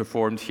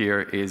performed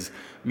here is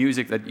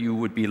music that you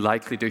would be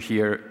likely to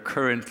hear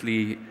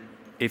currently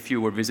if you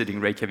were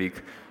visiting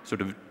Reykjavik, sort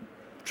of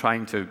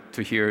trying to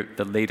hear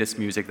the latest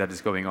music that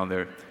is going on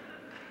there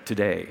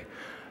today.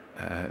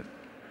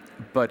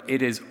 But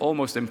it is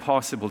almost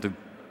impossible to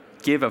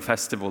give a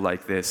festival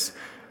like this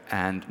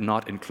and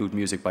not include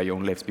music by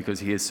Jón Leifs, because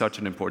he is such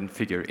an important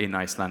figure in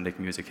Icelandic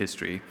music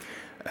history.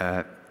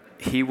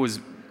 He was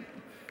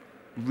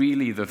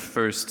really the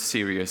first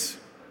serious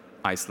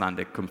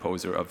Icelandic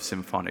composer of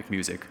symphonic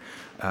music.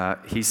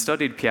 He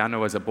studied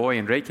piano as a boy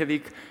in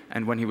Reykjavik,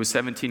 and when he was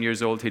 17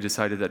 years old, he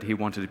decided that he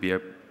wanted to be a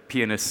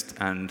pianist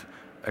and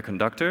a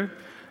conductor,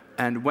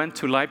 and went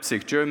to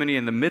Leipzig, Germany,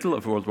 in the middle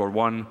of World War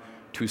I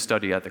to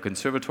study at the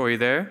conservatory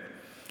there.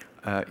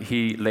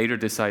 He later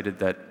decided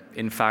that,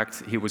 in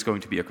fact, he was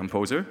going to be a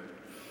composer,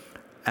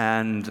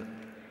 and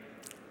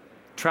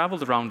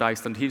traveled around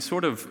Iceland. He's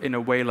sort of, in a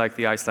way, like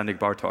the Icelandic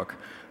Bartók.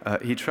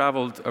 He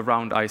traveled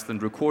around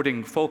Iceland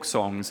recording folk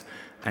songs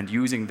and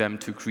using them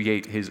to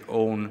create his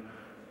own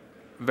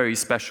very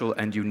special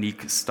and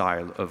unique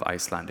style of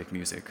Icelandic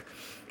music.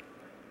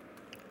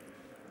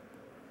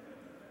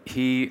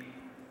 He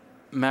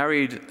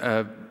married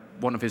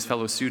one of his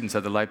fellow students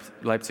at the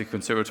Leipzig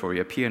Conservatory,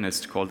 a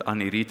pianist called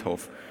Anni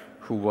Riethof,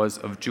 who was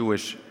of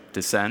Jewish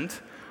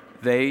descent.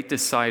 They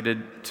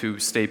decided to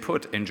stay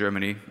put in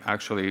Germany,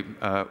 actually,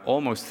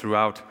 almost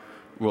throughout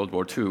World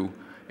War II.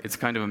 It's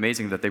kind of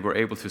amazing that they were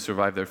able to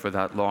survive there for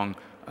that long.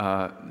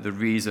 The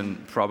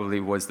reason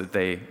probably was that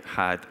they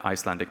had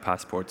Icelandic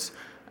passports,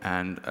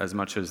 and as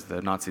much as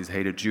the Nazis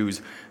hated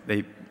Jews,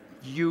 they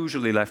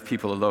usually left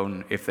people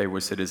alone if they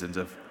were citizens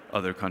of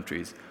other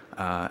countries,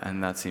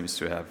 and that seems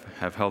to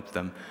have helped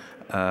them.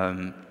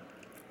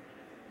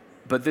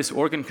 But this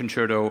organ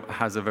concerto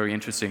has a very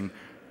interesting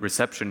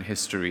reception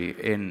history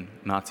in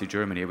Nazi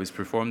Germany. It was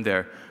performed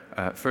there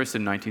first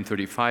in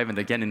 1935 and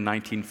again in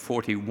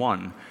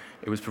 1941.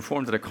 It was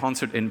performed at a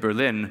concert in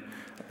Berlin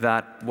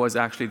that was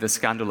actually the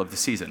scandal of the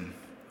season.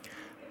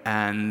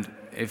 And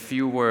if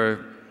you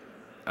were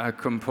a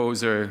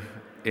composer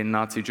in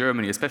Nazi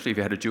Germany, especially if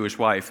you had a Jewish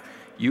wife,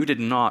 you did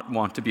not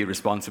want to be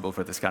responsible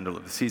for the scandal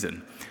of the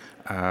season.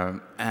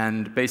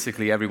 And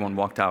basically everyone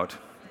walked out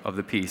of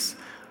the piece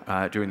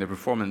during the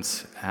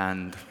performance,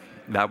 and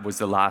that was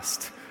the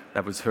last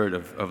that was heard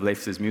of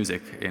Leifs'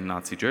 music in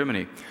Nazi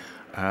Germany.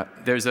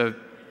 There's a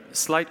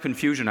slight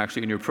confusion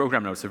actually in your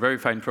program notes. They're very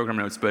fine program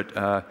notes,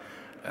 but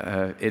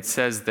it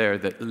says there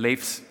that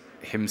Leifs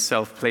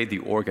himself played the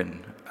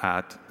organ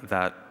at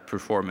that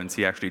performance.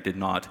 He actually did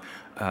not.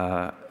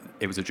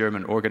 It was a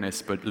German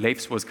organist, but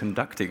Leifs was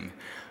conducting.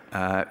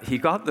 He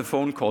got the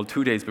phone call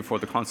 2 days before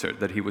the concert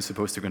that he was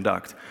supposed to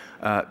conduct,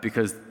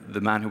 because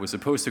the man who was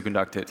supposed to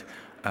conduct it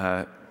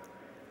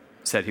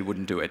said he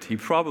wouldn't do it. He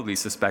probably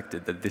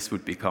suspected that this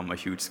would become a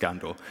huge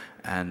scandal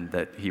and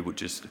that he would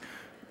just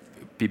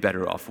be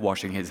better off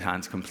washing his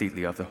hands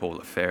completely of the whole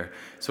affair.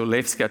 So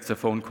Leifs gets a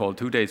phone call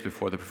 2 days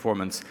before the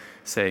performance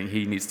saying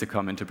he needs to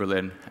come into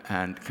Berlin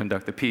and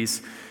conduct the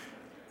piece,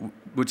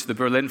 which the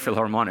Berlin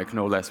Philharmonic,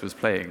 no less, was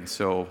playing.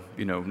 So,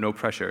 no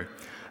pressure.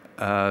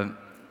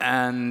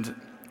 And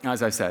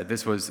as I said,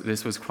 this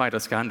was quite a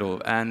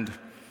scandal. And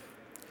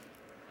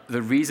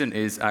the reason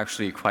is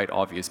actually quite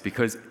obvious,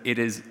 because it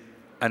is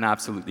an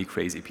absolutely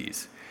crazy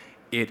piece.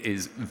 It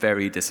is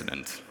very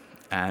dissonant.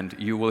 And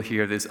you will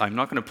hear this. I'm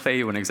not going to play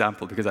you an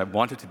example because I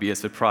want it to be a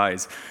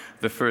surprise.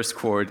 The first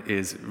chord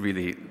is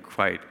really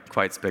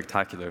quite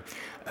spectacular.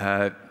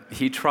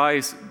 He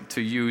tries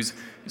to use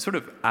sort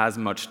of as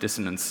much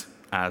dissonance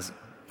as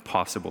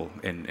possible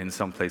in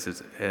some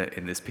places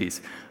in this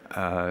piece.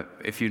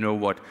 If you know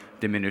what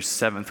diminished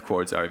seventh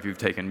chords are, if you've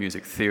taken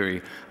music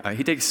theory,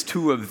 he takes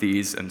two of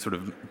these and sort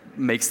of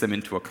makes them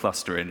into a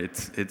cluster, and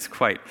it's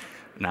quite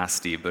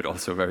nasty, but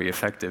also very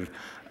effective.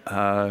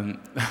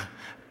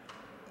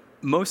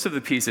 Most of the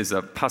piece is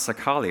a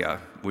passacaglia,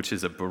 which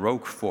is a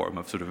Baroque form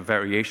of sort of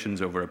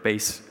variations over a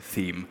bass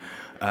theme.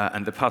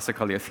 And the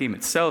passacaglia theme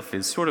itself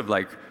is sort of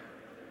like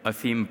a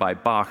theme by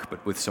Bach,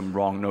 but with some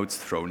wrong notes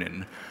thrown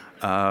in.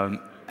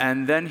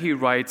 And then he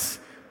writes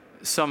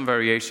some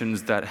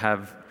variations that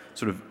have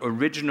sort of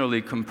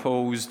originally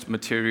composed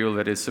material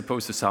that is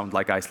supposed to sound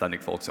like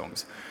Icelandic folk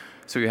songs.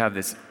 So you have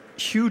this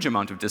huge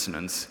amount of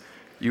dissonance.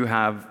 You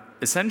have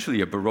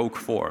essentially a Baroque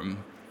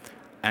form,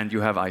 and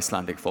you have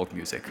Icelandic folk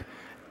music.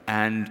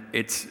 And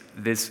it's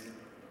this,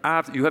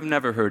 you have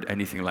never heard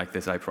anything like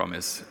this, I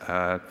promise.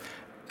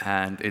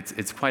 And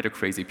it's quite a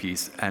crazy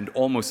piece, and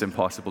almost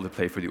impossible to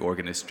play for the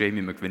organist.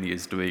 Jamie McVinney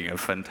is doing a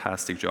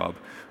fantastic job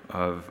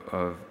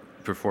of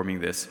performing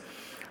this.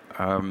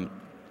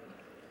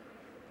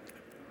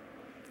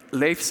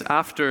 Leifs,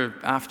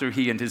 after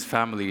he and his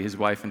family, his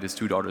wife and his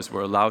two daughters,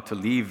 were allowed to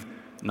leave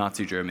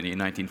Nazi Germany in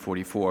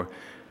 1944,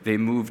 They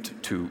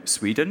moved to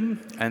Sweden,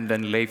 and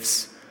then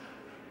Leif's,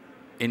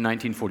 in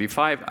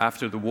 1945,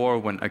 after the war,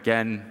 when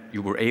again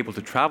you were able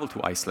to travel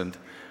to Iceland,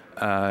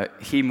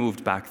 he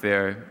moved back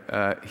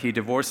there. He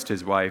divorced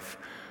his wife,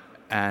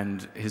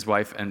 and his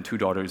wife and 2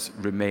 daughters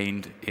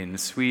remained in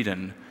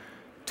Sweden.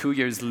 2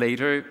 years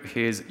later,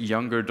 his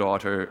younger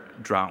daughter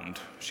drowned.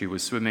 She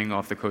was swimming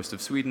off the coast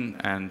of Sweden,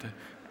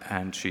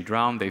 and she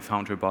drowned. They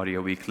found her body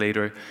a week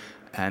later,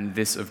 and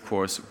this, of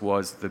course,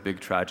 was the big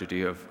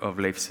tragedy of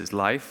Leif's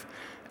life.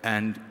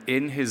 And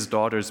in his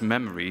daughter's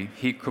memory,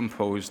 he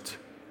composed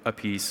a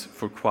piece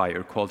for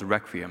choir called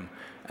Requiem,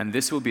 and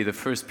this will be the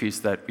first piece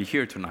that we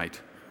hear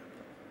tonight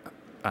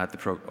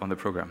on the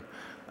program.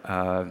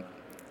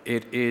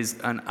 It is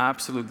an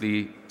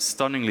absolutely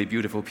stunningly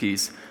beautiful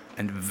piece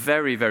and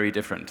very, very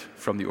different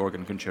from the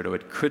organ concerto.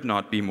 It could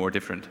not be more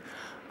different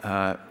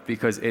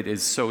because it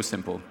is so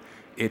simple.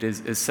 It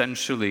is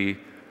essentially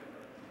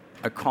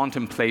a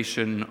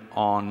contemplation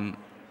on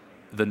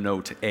the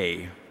note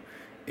A.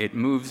 It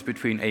moves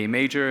between A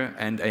major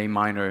and A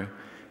minor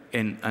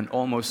in an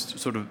almost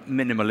sort of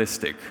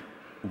minimalistic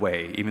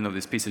way. Even though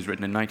this piece is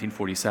written in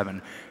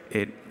 1947,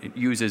 it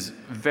uses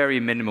very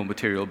minimal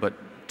material, but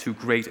to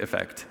great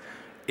effect.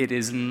 It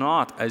is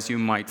not, as you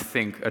might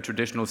think, a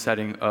traditional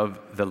setting of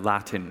the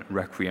Latin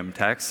Requiem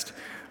text.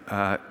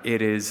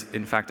 It is,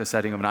 in fact, a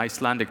setting of an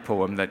Icelandic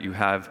poem that you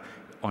have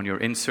on your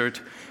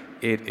insert.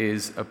 It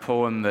is a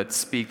poem that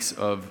speaks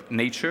of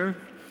nature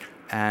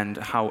and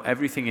how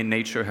everything in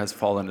nature has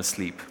fallen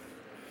asleep.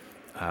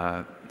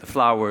 The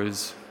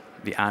flowers,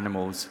 the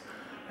animals,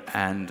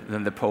 and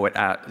then the poet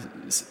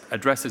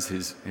addresses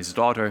his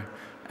daughter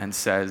and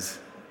says,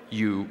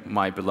 "You,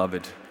 my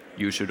beloved,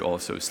 you should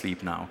also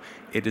sleep now."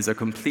 It is a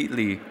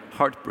completely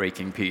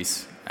heartbreaking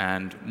piece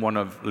and one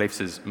of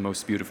Leif's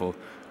most beautiful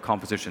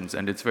compositions.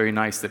 And it's very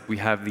nice that we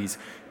have these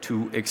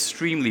 2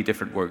 extremely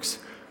different works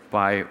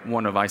by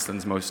one of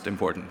Iceland's most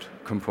important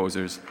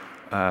composers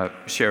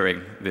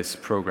sharing this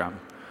program.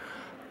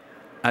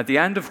 At the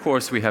end, of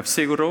course, we have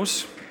Sigur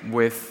Rós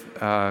with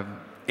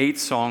 8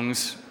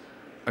 songs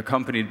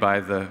accompanied by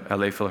the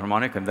LA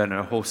Philharmonic, and then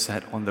a whole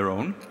set on their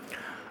own,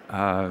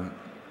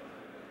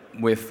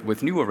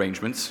 with new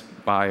arrangements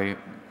by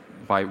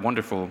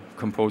wonderful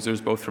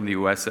composers, both from the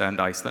US and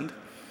Iceland.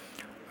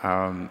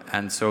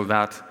 And so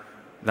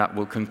that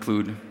will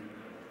conclude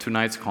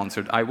tonight's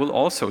concert. I will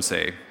also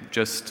say,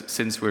 just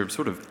since we're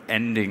sort of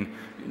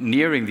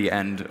nearing the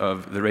end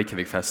of the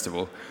Reykjavik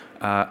Festival,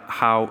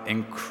 how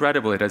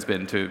incredible it has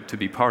been to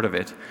be part of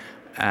it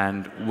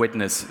and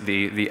witness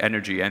the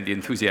energy and the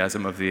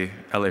enthusiasm of the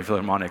LA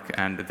Philharmonic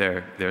and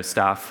their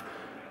staff,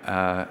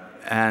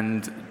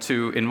 and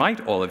to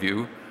invite all of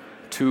you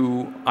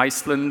to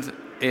Iceland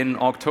in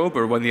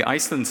October, when the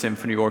Iceland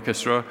Symphony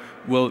Orchestra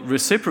will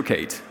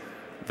reciprocate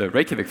the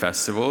Reykjavik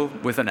Festival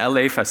with an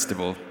LA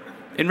festival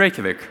in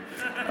Reykjavik.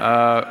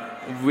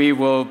 We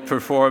will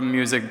perform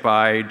music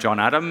by John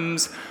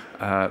Adams,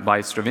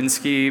 by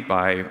Stravinsky,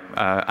 by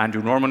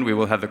Andrew Norman. We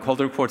will have the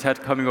Calder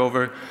Quartet coming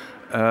over,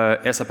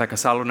 Esa-Pekka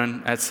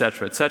Salonen,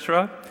 etc.,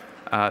 etc.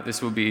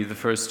 This will be the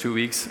first 2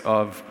 weeks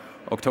of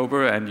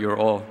October, and you're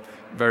all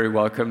very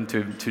welcome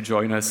to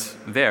join us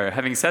there.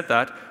 Having said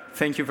that,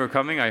 thank you for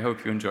coming. I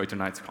hope you enjoyed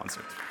tonight's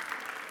concert.